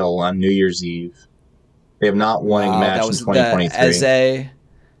 2-0 on New Year's Eve. They have not won a match in 2023.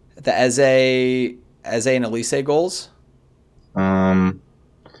 The Eze and Elise goals.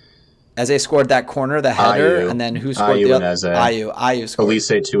 Eze scored that corner, the header, and then who scored the other? Ayew scored.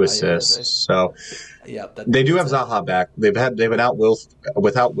 Elise 2 assists. So yep, they do have Zaha back. They've been out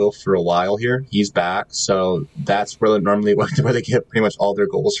without Wilf for a while here. He's back, so that's where they get pretty much all their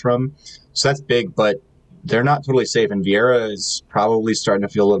goals from. So that's big, but they're not totally safe. And Vieira is probably starting to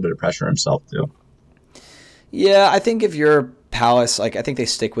feel a little bit of pressure himself too. Yeah, I think if you're Palace, I think they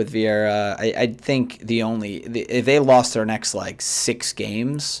stick with Vieira. I think if they lost their next 5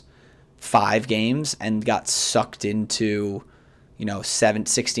 games, and got sucked into,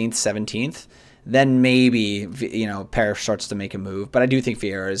 16th, 17th, then maybe, Paris starts to make a move. But I do think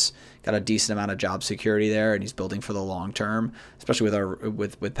Vieira's got a decent amount of job security there, and he's building for the long term, especially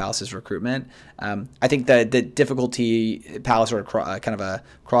with Palace's recruitment. I think the difficulty, Palace are at kind of a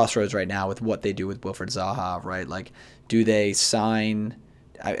crossroads right now with what they do with Wilfried Zaha, right? Like, do they sign,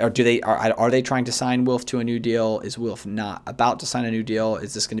 or are they trying to sign Wilf to a new deal? Is Wilf not about to sign a new deal?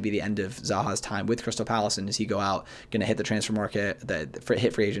 Is this going to be the end of Zaha's time with Crystal Palace, and does he go out, going to hit the transfer market,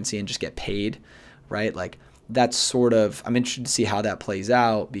 hit free agency, and just get paid, right? Like, that's sort of, I'm interested to see how that plays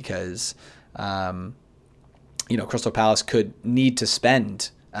out, because Crystal Palace could need to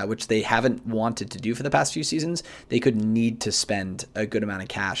spend, which they haven't wanted to do for the past few seasons. They could need to spend a good amount of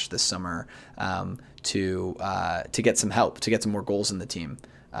cash this summer to get some help, to get some more goals in the team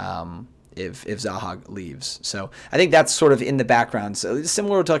if Zaha leaves. So I think that's sort of in the background. So it's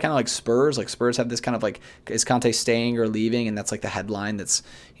similar to kind of like Spurs. Like, Spurs have this kind of is Conte staying or leaving, and that's like the headline that's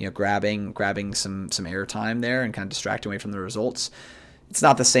grabbing some airtime there and kind of distracting away from the results. It's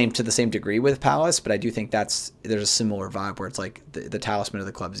not to the same degree with Palace, but I do think there's a similar vibe where it's like the talisman of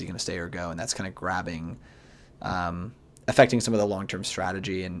the club, is he going to stay or go, and that's kind of grabbing, affecting some of the long-term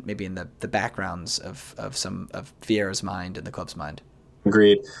strategy and maybe in the backgrounds of some of Vieira's mind and the club's mind.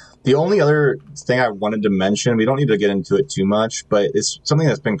 Agreed. The only other thing I wanted to mention, we don't need to get into it too much, but it's something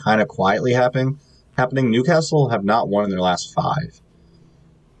that's been kind of quietly happening. Newcastle have not won in their last 5.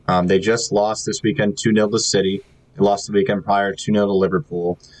 They just lost this weekend 2-0 to City. They lost the weekend prior 2-0 to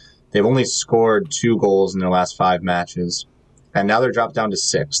Liverpool. They've only scored 2 goals in their last 5 matches, and now they're dropped down to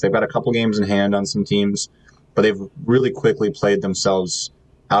 6. They've got a couple games in hand on some teams, but they've really quickly played themselves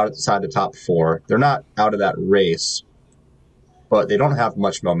outside the top 4. They're not out of that race, but they don't have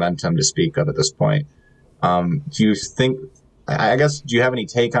much momentum to speak of at this point. Do you have any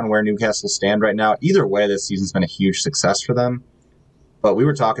take on where Newcastle stand right now? Either way, this season's been a huge success for them, but we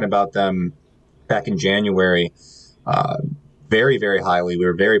were talking about them back in January very, very highly. We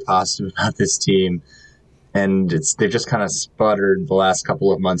were very positive about this team, and they've just kind of sputtered the last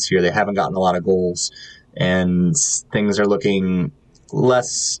couple of months here. They haven't gotten a lot of goals, and things are looking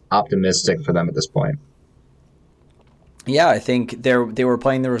less optimistic for them at this point. Yeah, I think they were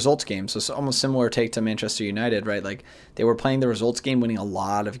playing the results game. So it's almost similar take to Manchester United, right? Like, they were playing the results game, winning a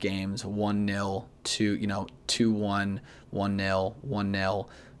lot of games, 1-0, 2-1, 1-0, 1-0,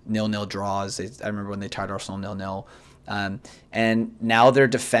 0-0 draws. I remember when they tied Arsenal 0-0. And now their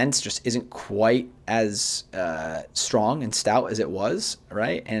defense just isn't quite as strong and stout as it was,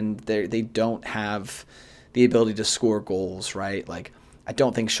 right? And they don't have the ability to score goals, right? Like, I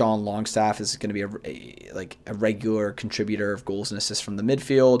don't think Sean Longstaff is going to be a regular contributor of goals and assists from the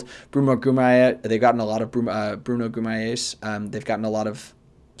midfield. Bruno Guimaraes, they've gotten a lot of Bruno Guimaraes. They've gotten a lot of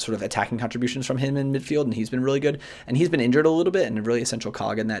sort of attacking contributions from him in midfield, and he's been really good. And he's been injured a little bit and a really essential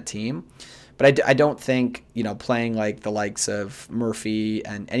cog in that team. But I don't think, playing like the likes of Murphy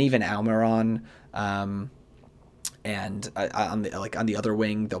and even Almiron, and on the other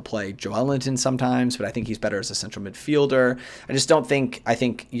wing, they'll play Joelinton sometimes, but I think he's better as a central midfielder. I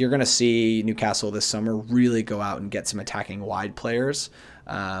think you're going to see Newcastle this summer really go out and get some attacking wide players,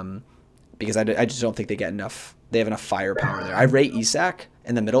 because I just don't think they have enough firepower there. I rate Isak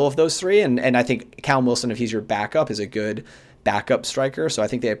in the middle of those 3, and I think Callum Wilson, if he's your backup, is a good backup striker. So I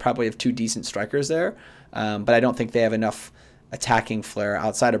think they probably have 2 decent strikers there, but I don't think they have enough attacking flair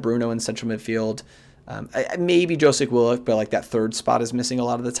outside of Bruno in central midfield. Maybe Joseph Willock, but like that third spot is missing a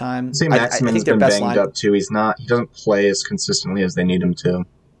lot of the time. See, I Maximin's think their been best banged line. up too. He doesn't play as consistently as they need him to.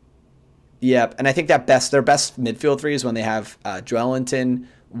 Yep, and I think their best midfield three is when they have Joelinton,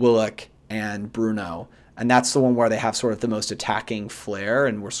 Willock, and Bruno, and that's the one where they have sort of the most attacking flair,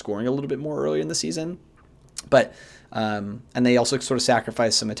 and we're scoring a little bit more early in the season. But and they also sort of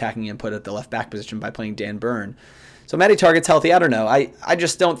sacrifice some attacking input at the left back position by playing Dan Burn. So Matty Target's healthy. I don't know. I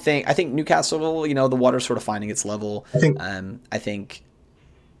just don't think. I think Newcastle, the water's sort of finding its level. I think.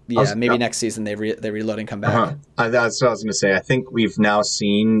 Yeah, maybe next season they reload and come back. That's what I was going to say. I think we've now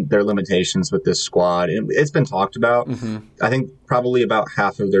seen their limitations with this squad. It's been talked about. Mm-hmm. I think probably about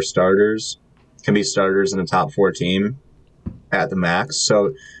half of their starters can be starters in a top 4 team at the max.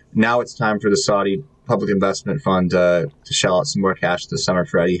 So now it's time for the Saudi Public Investment Fund to shell out some more cash this summer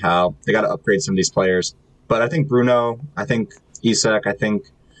for Eddie Howe. They got to upgrade some of these players. But I think Bruno, I think Isak, I think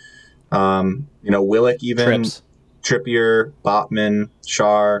Willock even. Trips. Trippier, Botman,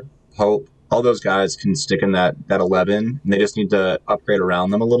 Schär, Pope, all those guys can stick in that 11, and they just need to upgrade around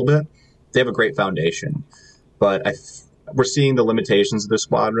them a little bit. They have a great foundation, but we're seeing the limitations of their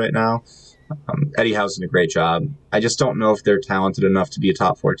squad right now. Eddie Howe's doing a great job. I just don't know if they're talented enough to be a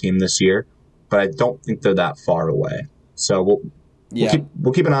top 4 team this year, but I don't think they're that far away. So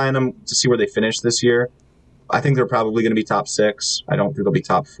we'll keep an eye on them to see where they finish this year. I think they're probably going to be top 6. I don't think they'll be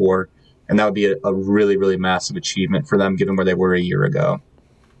top 4. And that would be a really, really massive achievement for them, given where they were a year ago.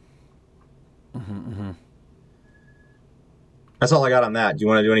 Mm-hmm, mm-hmm. That's all I got on that. Do you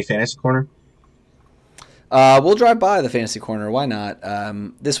want to do any fantasy corner? We'll drive by the fantasy corner. Why not?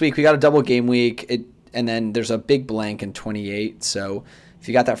 This week we got a double game week, and then there's a big blank in 28. So if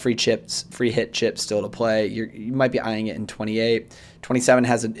you got that free hit chip still to play, you might be eyeing it in 28. 27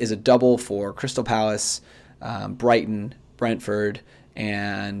 is a double for Crystal Palace, Brighton, Brentford,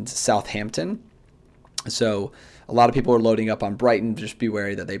 and Southampton. So a lot of people are loading up on Brighton. Just be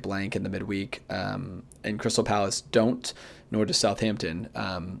wary that they blank in the midweek. And Crystal Palace don't, nor does Southampton.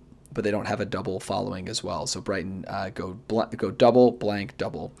 But they don't have a double following as well. So Brighton go double, blank,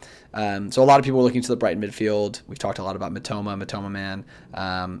 double. So a lot of people are looking to the Brighton midfield. We've talked a lot about Matoma Man,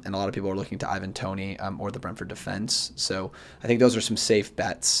 and a lot of people are looking to Ivan Toney or the Brentford defense. So I think those are some safe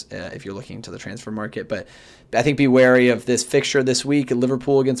bets if you're looking to the transfer market. But I think be wary of this fixture this week,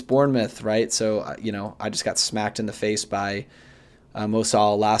 Liverpool against Bournemouth, right? So, I just got smacked in the face by Mo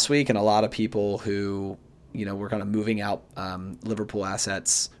Salah last week, and a lot of people who we're kind of moving out Liverpool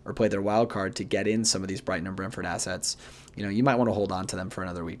assets or play their wild card to get in some of these Brighton and Brentford assets. You might want to hold on to them for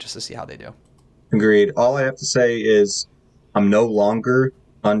another week just to see how they do. Agreed. All I have to say is I'm no longer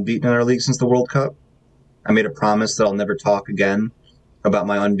unbeaten in our league since the World Cup. I made a promise that I'll never talk again about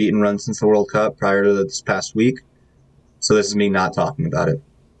my unbeaten run since the World Cup prior to this past week. So this is me not talking about it.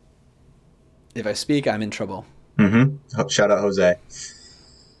 If I speak, I'm in trouble. Mm-hmm. Shout out Jose.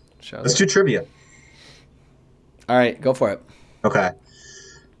 Let's do trivia. All right, go for it. Okay.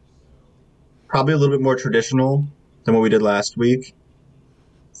 Probably a little bit more traditional than what we did last week.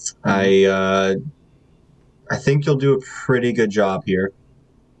 I think you'll do a pretty good job here.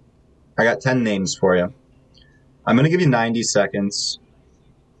 I got 10 names for you. I'm going to give you 90 seconds.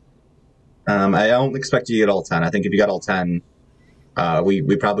 I don't expect you to get all 10. I think if you got all 10,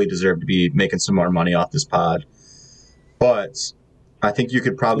 we probably deserve to be making some more money off this pod. But I think you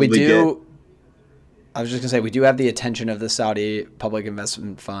could probably get... I was just going to say, we do have the attention of the Saudi Public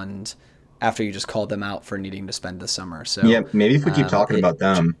Investment Fund after you just called them out for needing to spend this summer. So yeah, maybe if we keep talking about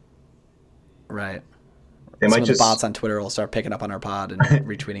them. Right. They Some might of just the bots on Twitter will start picking up on our pod and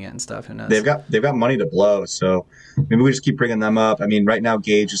retweeting it and stuff. Who knows? They've got money to blow, so maybe we just keep bringing them up. I mean, right now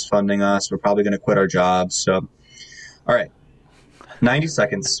Gage is funding us. We're probably going to quit our jobs. So, all right, 90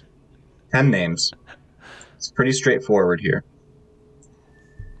 seconds, 10 names. It's pretty straightforward here.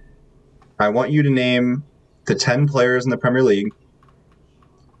 I want you to name the 10 players in the Premier League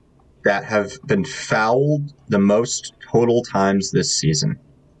that have been fouled the most total times this season.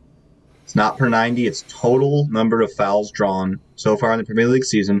 It's not per 90, it's total number of fouls drawn so far in the Premier League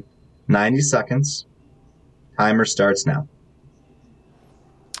season. 90 seconds. Timer starts now.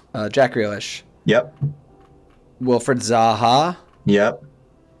 Jack Grealish. Yep. Wilfred Zaha. Yep.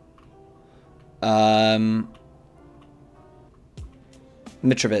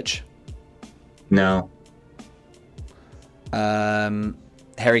 Mitrovic. No.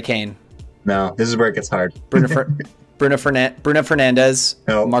 Harry Kane. No. This is where it gets hard. Bruno Fernandes.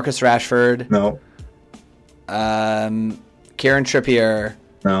 No. Marcus Rashford. No. Kieran Trippier.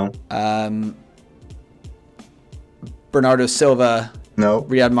 No. Bernardo Silva. No.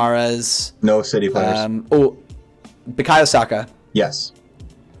 Riyad Mahrez. No City players. Bukayo Saka. Yes.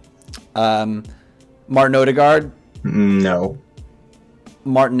 Martin Odegaard, No.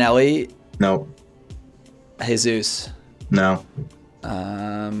 Martinelli, No. Jesus. No.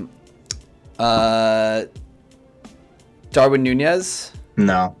 Um, uh, Darwin Nunez.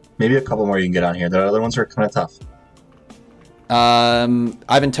 No. Maybe a couple more you can get on here. The other ones are kind of tough.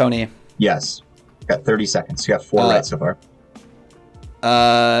 Ivan Toney. Yes. Got 30 seconds. You got 4 right so far.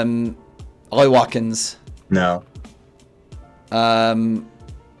 Ollie Watkins. No.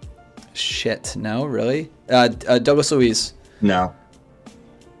 Shit. No, really? Douglas Luiz. No.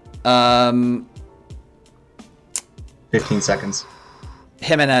 15 seconds.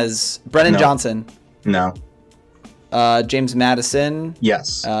 Jimenez. Brennan No. Johnson. No. James Madison.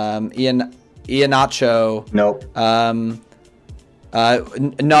 Yes. Iheanacho. Nope.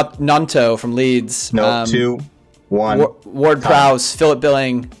 Nanto from Leeds. Nope. 2, 1. Ward Prowse. Philip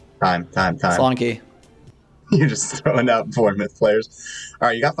Billing. Time. Solanke. You're just throwing out Bournemouth players. All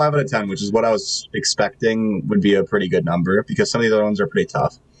right, you got 5 out of 10, which is what I was expecting would be a pretty good number because some of the other ones are pretty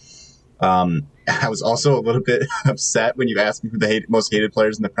tough. I was also a little bit upset when you asked me who the most hated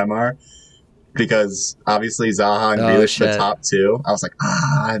players in the Premier because obviously Zaha and Grealish are the top 2. I was like,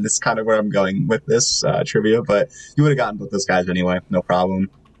 this is kind of where I'm going with this trivia, but you would have gotten both those guys anyway, no problem.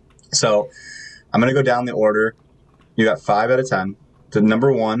 So I'm going to go down the order. You got 5 out of 10. The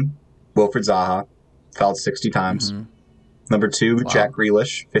number 1, Wilfried Zaha, fouled 60 times. Mm-hmm. Number 2, Wow. Jack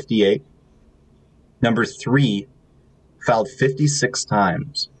Grealish, 58. Number 3, fouled 56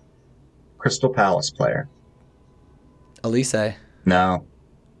 times. Crystal Palace player. Elise. No.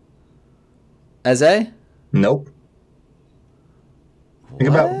 Eze? Nope. Think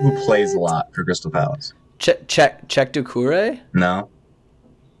about who plays a lot for Crystal Palace. Czech Doucouré? No.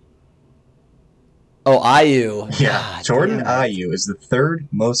 Oh, Ayew. Yeah. God Jordan damn it. Ayew is the 3rd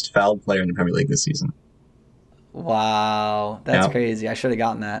most fouled player in the Premier League this season. Wow. That's Yeah. crazy. I should have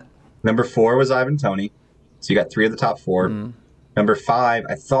gotten that. Number 4 was Ivan Toney. So you got 3 of the top 4. Mm. Number 5,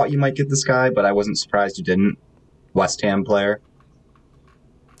 I thought you might get this guy, but I wasn't surprised you didn't. West Ham player.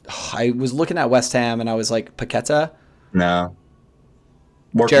 I was looking at West Ham and I was like, Paqueta? No.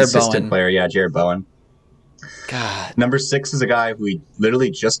 More Jared consistent Bowen. player. Yeah, Jared Bowen. God. Number 6 is a guy who we literally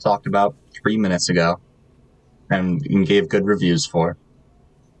just talked about 3 minutes ago and gave good reviews for.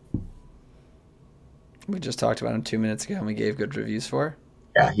 We just talked about him 2 minutes ago and we gave good reviews for.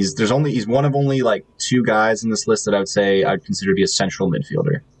 Yeah, he's one of only like 2 guys in this list that I would say I'd consider to be a central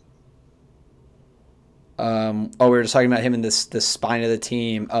midfielder. We were just talking about him in this spine of the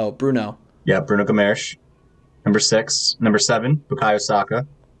team. Oh, Bruno. Yeah, Bruno Gomes. Number 6. Number 7, Bukayo Saka.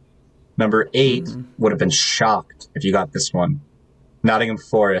 Number 8 would have been shocked if you got this one. Nottingham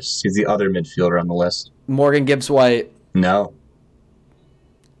Forest. He's the other midfielder on the list. Morgan Gibbs-White. No.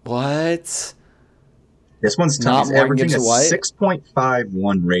 What? This one's tough. Not He's Morgan averaging a Gibbs-White?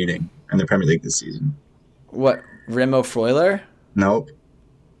 6.51 rating in the Premier League this season. What? Remo Freuler? Nope.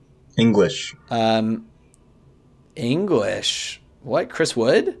 English. English. What? Chris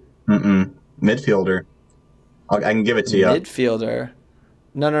Wood? Midfielder. I can give it to you. Midfielder.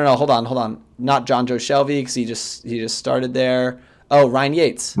 No. Hold on. Not John Joe Shelby because he just started there. Oh, Ryan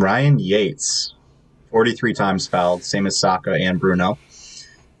Yates. Ryan Yates. 43 times fouled, same as Saka and Bruno.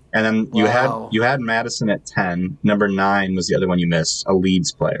 And then Wow. you had Madison at 10. Number 9 was the other one you missed, a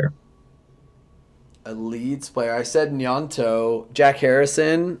Leeds player. A Leeds player. I said Nyanto, Jack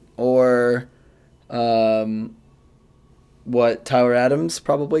Harrison, or Tyler Adams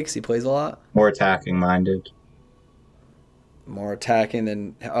probably because he plays a lot. More attacking minded. More attacking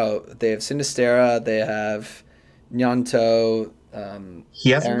than they have Sinistera, they have Nyanto. He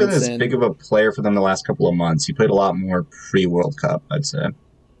hasn't been as Aronson. big of a player for them the last couple of months. He played a lot more pre-World Cup, I'd say.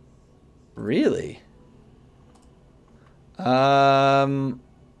 Really? He's a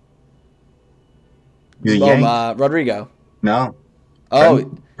Yank. Rodrigo. No. Oh,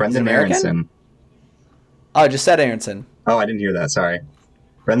 Brendan American? Aronson. Oh, I just said Aronson. Oh, I didn't hear that. Sorry.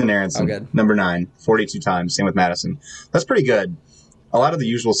 Brendan Aronson, Oh, good. number 9, 42 times. Same with Madison. That's pretty good. A lot of the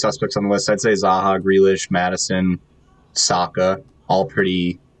usual suspects on the list, I'd say Zaha, Grealish, Madison, Saka, all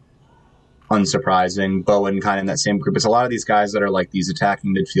pretty unsurprising. Bowen kind of in that same group. It's a lot of these guys that are like these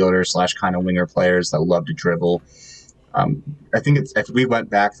attacking midfielders / kind of winger players that love to dribble. I think if we went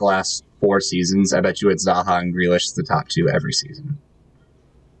back the last 4 seasons, I bet you it's Zaha and Grealish is the top 2 every season.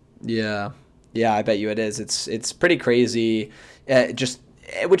 Yeah, I bet you it is. It's pretty crazy.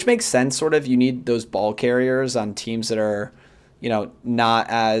 Which makes sense. Sort of, you need those ball carriers on teams that are, not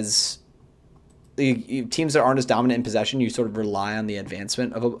as teams that aren't as dominant in possession. You sort of rely on the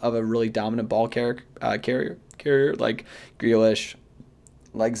advancement of a really dominant ball carrier like Grealish,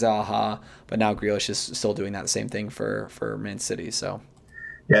 like Zaha. But now Grealish is still doing that same thing for Man City. So.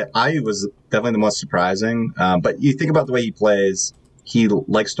 Yeah, I was definitely the most surprising. But you think about the way he plays. He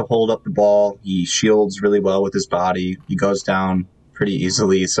likes to hold up the ball. He shields really well with his body. He goes down pretty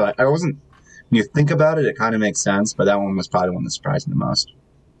easily. So I wasn't. When you think about it, it kind of makes sense. But that one was probably the one that surprised me the most.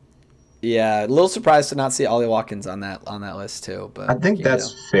 Yeah, a little surprised to not see Ollie Watkins on that list too, I but what think can you do?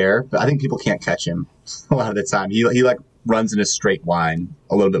 that's fair. But I think people can't catch him a lot of the time. He like runs in a straight line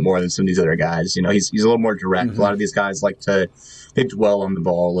a little bit more than some of these other guys. You know, he's a little more direct. A Hmm. lot of these guys like to they dwell on the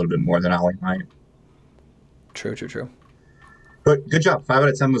ball a little bit more than Ollie might. True, true, true. But good job. 5 out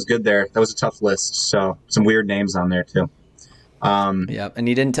of 10 was good there. That was a tough list. So some weird names on there too. Um, Yep, and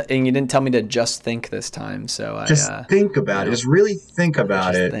you didn't tell me to just think this time, so just think you about it. know, Just really think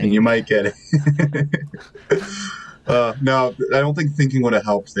about just it, and you think. might get it. No, I don't think thinking would have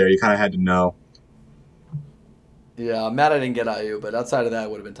helped there. You kind of had to know. Yeah, I'm mad I didn't get IU, but outside of that,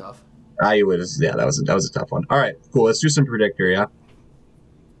 it would have been tough. I was yeah, that was a tough one. All right, cool. Let's do some predictor. Yeah.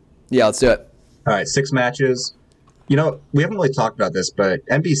 Yeah, let's do it. All right, 6 matches. You know, we haven't really talked about this, but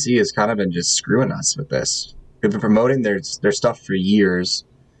NBC has kind of been just screwing us with this. They've been promoting their stuff for years.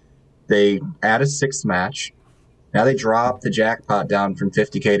 They add a sixth match. Now they drop the jackpot down from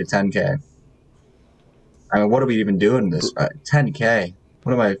 50K to 10K. I mean, what are we even doing this? 10K.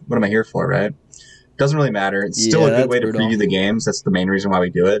 What am I here for, right? Doesn't really matter. It's still Yeah, a good that's way to brutal. preview the games. That's the main reason why we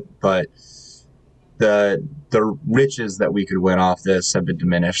do it. But the riches that we could win off this have been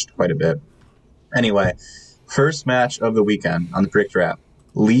diminished quite a bit. Anyway, first match of the weekend on the Predictor app.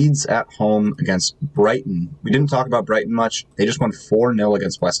 Leeds at home against Brighton. We didn't talk about Brighton much. They just won 4-0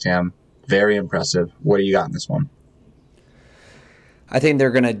 against West Ham. Very impressive. What do you got in this one? I think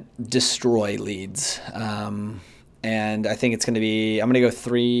they're going to destroy Leeds. And I think it's going to be, I'm going to go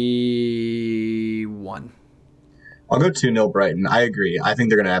 3-1. I'll go 2-0 Brighton. I agree. I think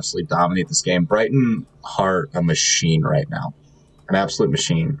they're going to absolutely dominate this game. Brighton are a machine right now. An absolute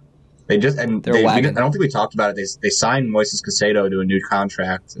machine. They just and They're they. I wagon. don't think we talked about it. They signed Moises Caicedo to a new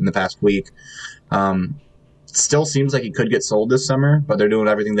contract in the past week. Still seems like he could get sold this summer, but they're doing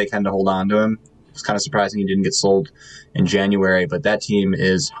everything they can to hold on to him. It's kind of surprising he didn't get sold in January, but that team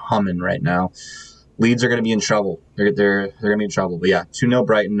is humming right now. Leeds are going to be in trouble. They're going to be in trouble. But yeah, 2-0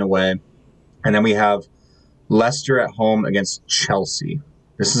 Brighton away, and then we have Leicester at home against Chelsea.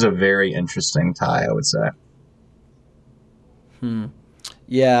 This is a very interesting tie, I would say.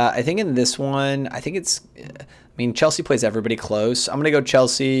 Yeah, I think in this one, I mean, Chelsea plays everybody close. I'm going to go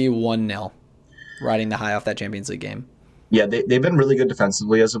Chelsea 1-0, riding the high off that Champions League game. Yeah, they've been really good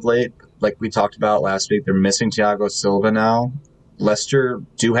defensively as of late. Like we talked about last week, they're missing Thiago Silva now. Leicester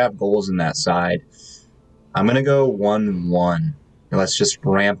do have goals in that side. I'm going to go 1-1. Let's just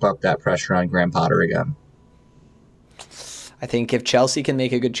ramp up that pressure on Graham Potter again. I think if Chelsea can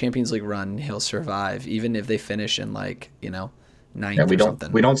make a good Champions League run, he'll survive, even if they finish in ninth Yeah, or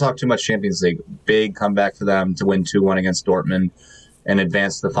something. we don't talk too much Champions League. Big comeback for them to win 2-1 against Dortmund and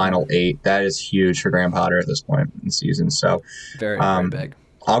advance to the final 8. That is huge for Graham Potter at this point in the season. So Very, very big.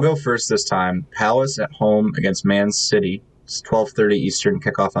 I'll go first this time. Palace at home against Man City. It's 12:30 Eastern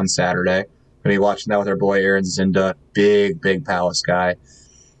kickoff on Saturday. Gonna be watching that with our boy Aaron Zinda. Big Palace guy.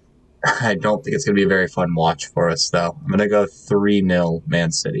 I don't think it's gonna be a very fun watch for us though. I'm gonna go 3-0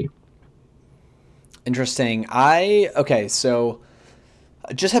 Man City. Interesting. So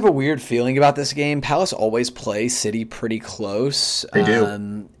I just have a weird feeling about this game. Palace always play City pretty close. They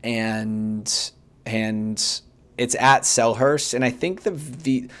do. And it's at Selhurst, and I think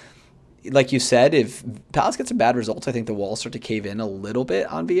like you said, if Palace gets a bad result, I think the walls start to cave in a little bit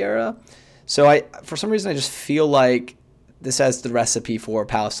on Vieira. So for some reason, I just feel like this has the recipe for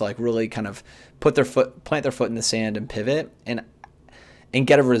Palace to really kind of plant their foot in the sand and pivot and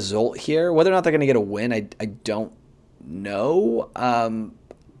get a result here. Whether or not they're going to get a win, I don't know.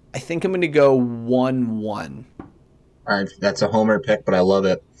 I think I'm going to go 1-1. All right, that's a homer pick, but I love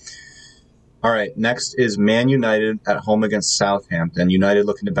it. All right, next is Man United at home against Southampton. United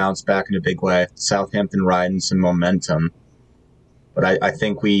looking to bounce back in a big way. Southampton riding some momentum. But I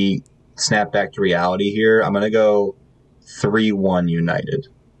think we snap back to reality here. I'm going to go 3-1 United.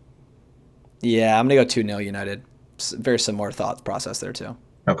 Yeah, I'm going to go 2-0 United. Very similar thought process there too.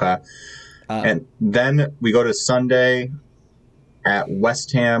 Okay. And then we go to Sunday at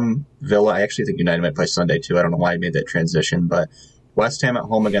West Ham Villa. I actually think United might play Sunday too. I don't know why I made that transition, but West Ham at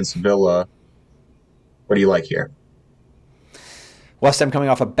home against Villa. What do you like here? West Ham coming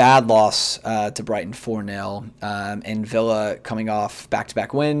off a bad loss to Brighton 4-0, and Villa coming off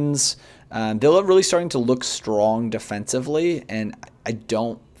back-to-back wins. Villa really starting to look strong defensively, and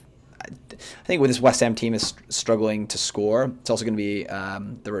I think with this West Ham team is struggling to score, it's also going to be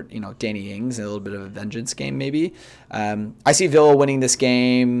Danny Ings and a little bit of a vengeance game maybe. I see Villa winning this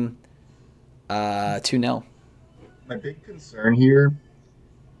game 2-0. My big concern here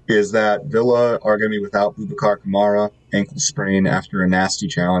is that Villa are going to be without Boubacar Kamara, ankle sprain after a nasty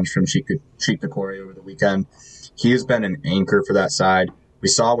challenge from Sheikh Doucouré over the weekend. He has been an anchor for that side. We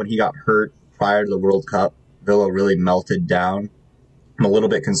saw when he got hurt prior to the World Cup, Villa really melted down. I'm a little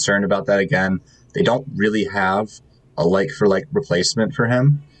bit concerned about that again. They don't really have a like-for-like replacement for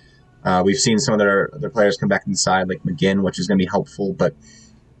him. We've seen some of their players come back inside, like McGinn, which is going to be helpful, but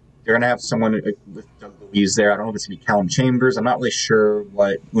they're going to have someone with Doug Luiz there. I don't know if it's going to be Callum Chambers. I'm not really sure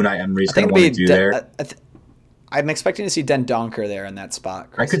what Unai Emery is going to want to do there. I'm expecting to see Den Donker there in that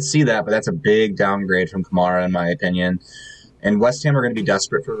spot, Chris. I could see that, but that's a big downgrade from Kamara, in my opinion. And West Ham are going to be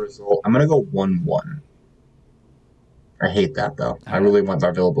desperate for a result. I'm going to go 1-1. I hate that, though. I really want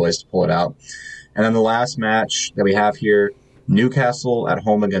our Villa boys to pull it out. And then the last match that we have here, Newcastle at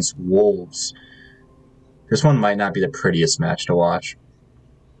home against Wolves. This one might not be the prettiest match to watch.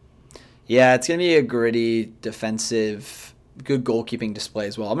 Yeah, it's going to be a gritty, defensive, good goalkeeping display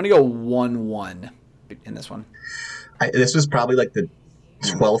as well. I'm going to go 1-1 in this one. This was probably like the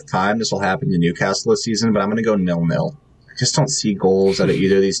 12th time this will happen to Newcastle this season, but I'm going to go 0-0. I just don't see goals out of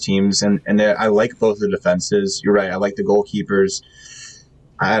either of these teams, and I like both the defenses. You're right. I like the goalkeepers.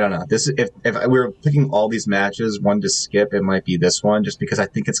 I don't know. If we were picking all these matches, one to skip, it might be this one, just because I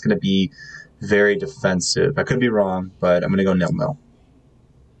think it's going to be very defensive. I could be wrong, but I'm going to go 0-0. All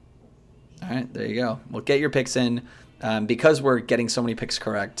right, there you go. Well, get your picks in. Because we're getting so many picks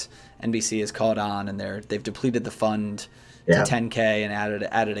correct, NBC has caught on, and they've depleted the fund to 10K and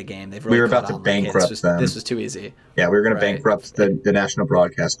added a game. They've really we were about to bankrupt them. This was too easy. Yeah, we were going to bankrupt the National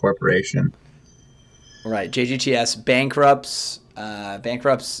Broadcast Corporation. Right, JGTS bankrupts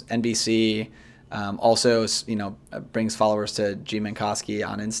NBC. Also, brings followers to G Mankowski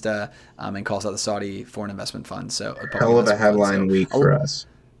on Insta and calls out the Saudi Foreign Investment Fund. So hell of a headline week for us.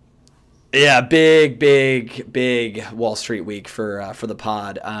 Yeah, big Wall Street week for the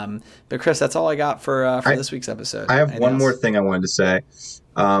pod. But Chris, that's all I got for this week's episode. I have one more thing I wanted to say.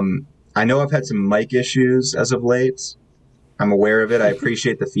 I know I've had some mic issues as of late. I'm aware of it. I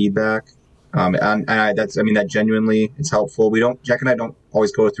appreciate the feedback. That genuinely it's helpful. Jack and I don't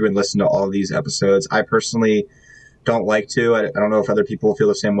always go through and listen to all of these episodes. I personally don't like to. I don't know if other people feel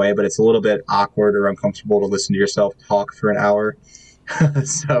the same way, but it's a little bit awkward or uncomfortable to listen to yourself talk for an hour.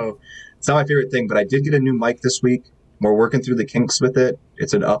 So it's not my favorite thing, but I did get a new mic this week. We're working through the kinks with it.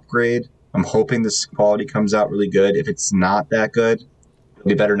 It's an upgrade. I'm hoping this quality comes out really good. If it's not that good, it'll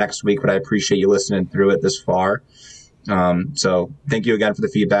be better next week, but I appreciate you listening through it this far. So thank you again for the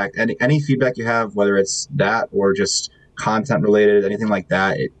feedback. Any feedback you have, whether it's that or just content related, anything like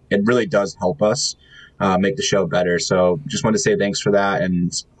that, it really does help us make the show better. So just wanted to say thanks for that,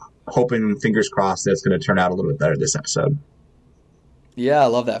 and hoping, fingers crossed, that it's going to turn out a little bit better this episode. Yeah, I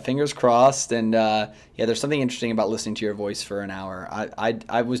love that. Fingers crossed. And there's something interesting about listening to your voice for an hour.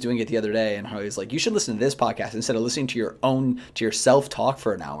 I was doing it the other day, and Harley was like, you should listen to this podcast instead of listening to yourself talk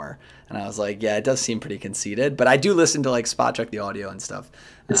for an hour. And I was like, yeah, it does seem pretty conceited, but I do listen to like spot check the audio and stuff.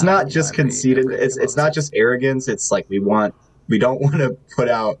 It's not just conceited. It's not just arrogance. It's like we don't want to put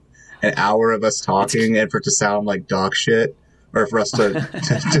out an hour of us talking and for it to sound like dog shit, or for us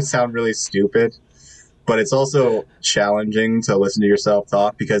to sound really stupid. But it's also challenging to listen to yourself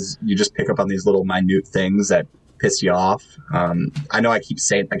talk because you just pick up on these little minute things that piss you off. I know I keep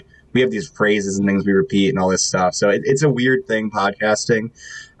saying, like, we have these phrases and things we repeat and all this stuff. So it's a weird thing, podcasting.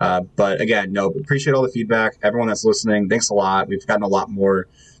 But again, appreciate all the feedback. Everyone that's listening, thanks a lot. We've gotten a lot more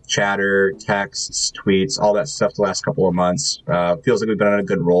chatter, texts, tweets, all that stuff the last couple of months. Feels like we've been on a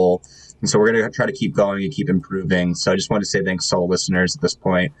good roll. And so we're going to try to keep going and keep improving. So I just wanted to say thanks to all the listeners at this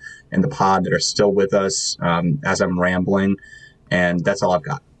point in the pod that are still with us as I'm rambling. And that's all I've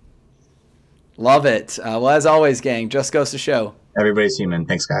got. Love it. Well, as always, gang, just goes to show. Everybody's human.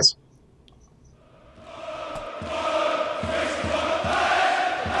 Thanks, guys.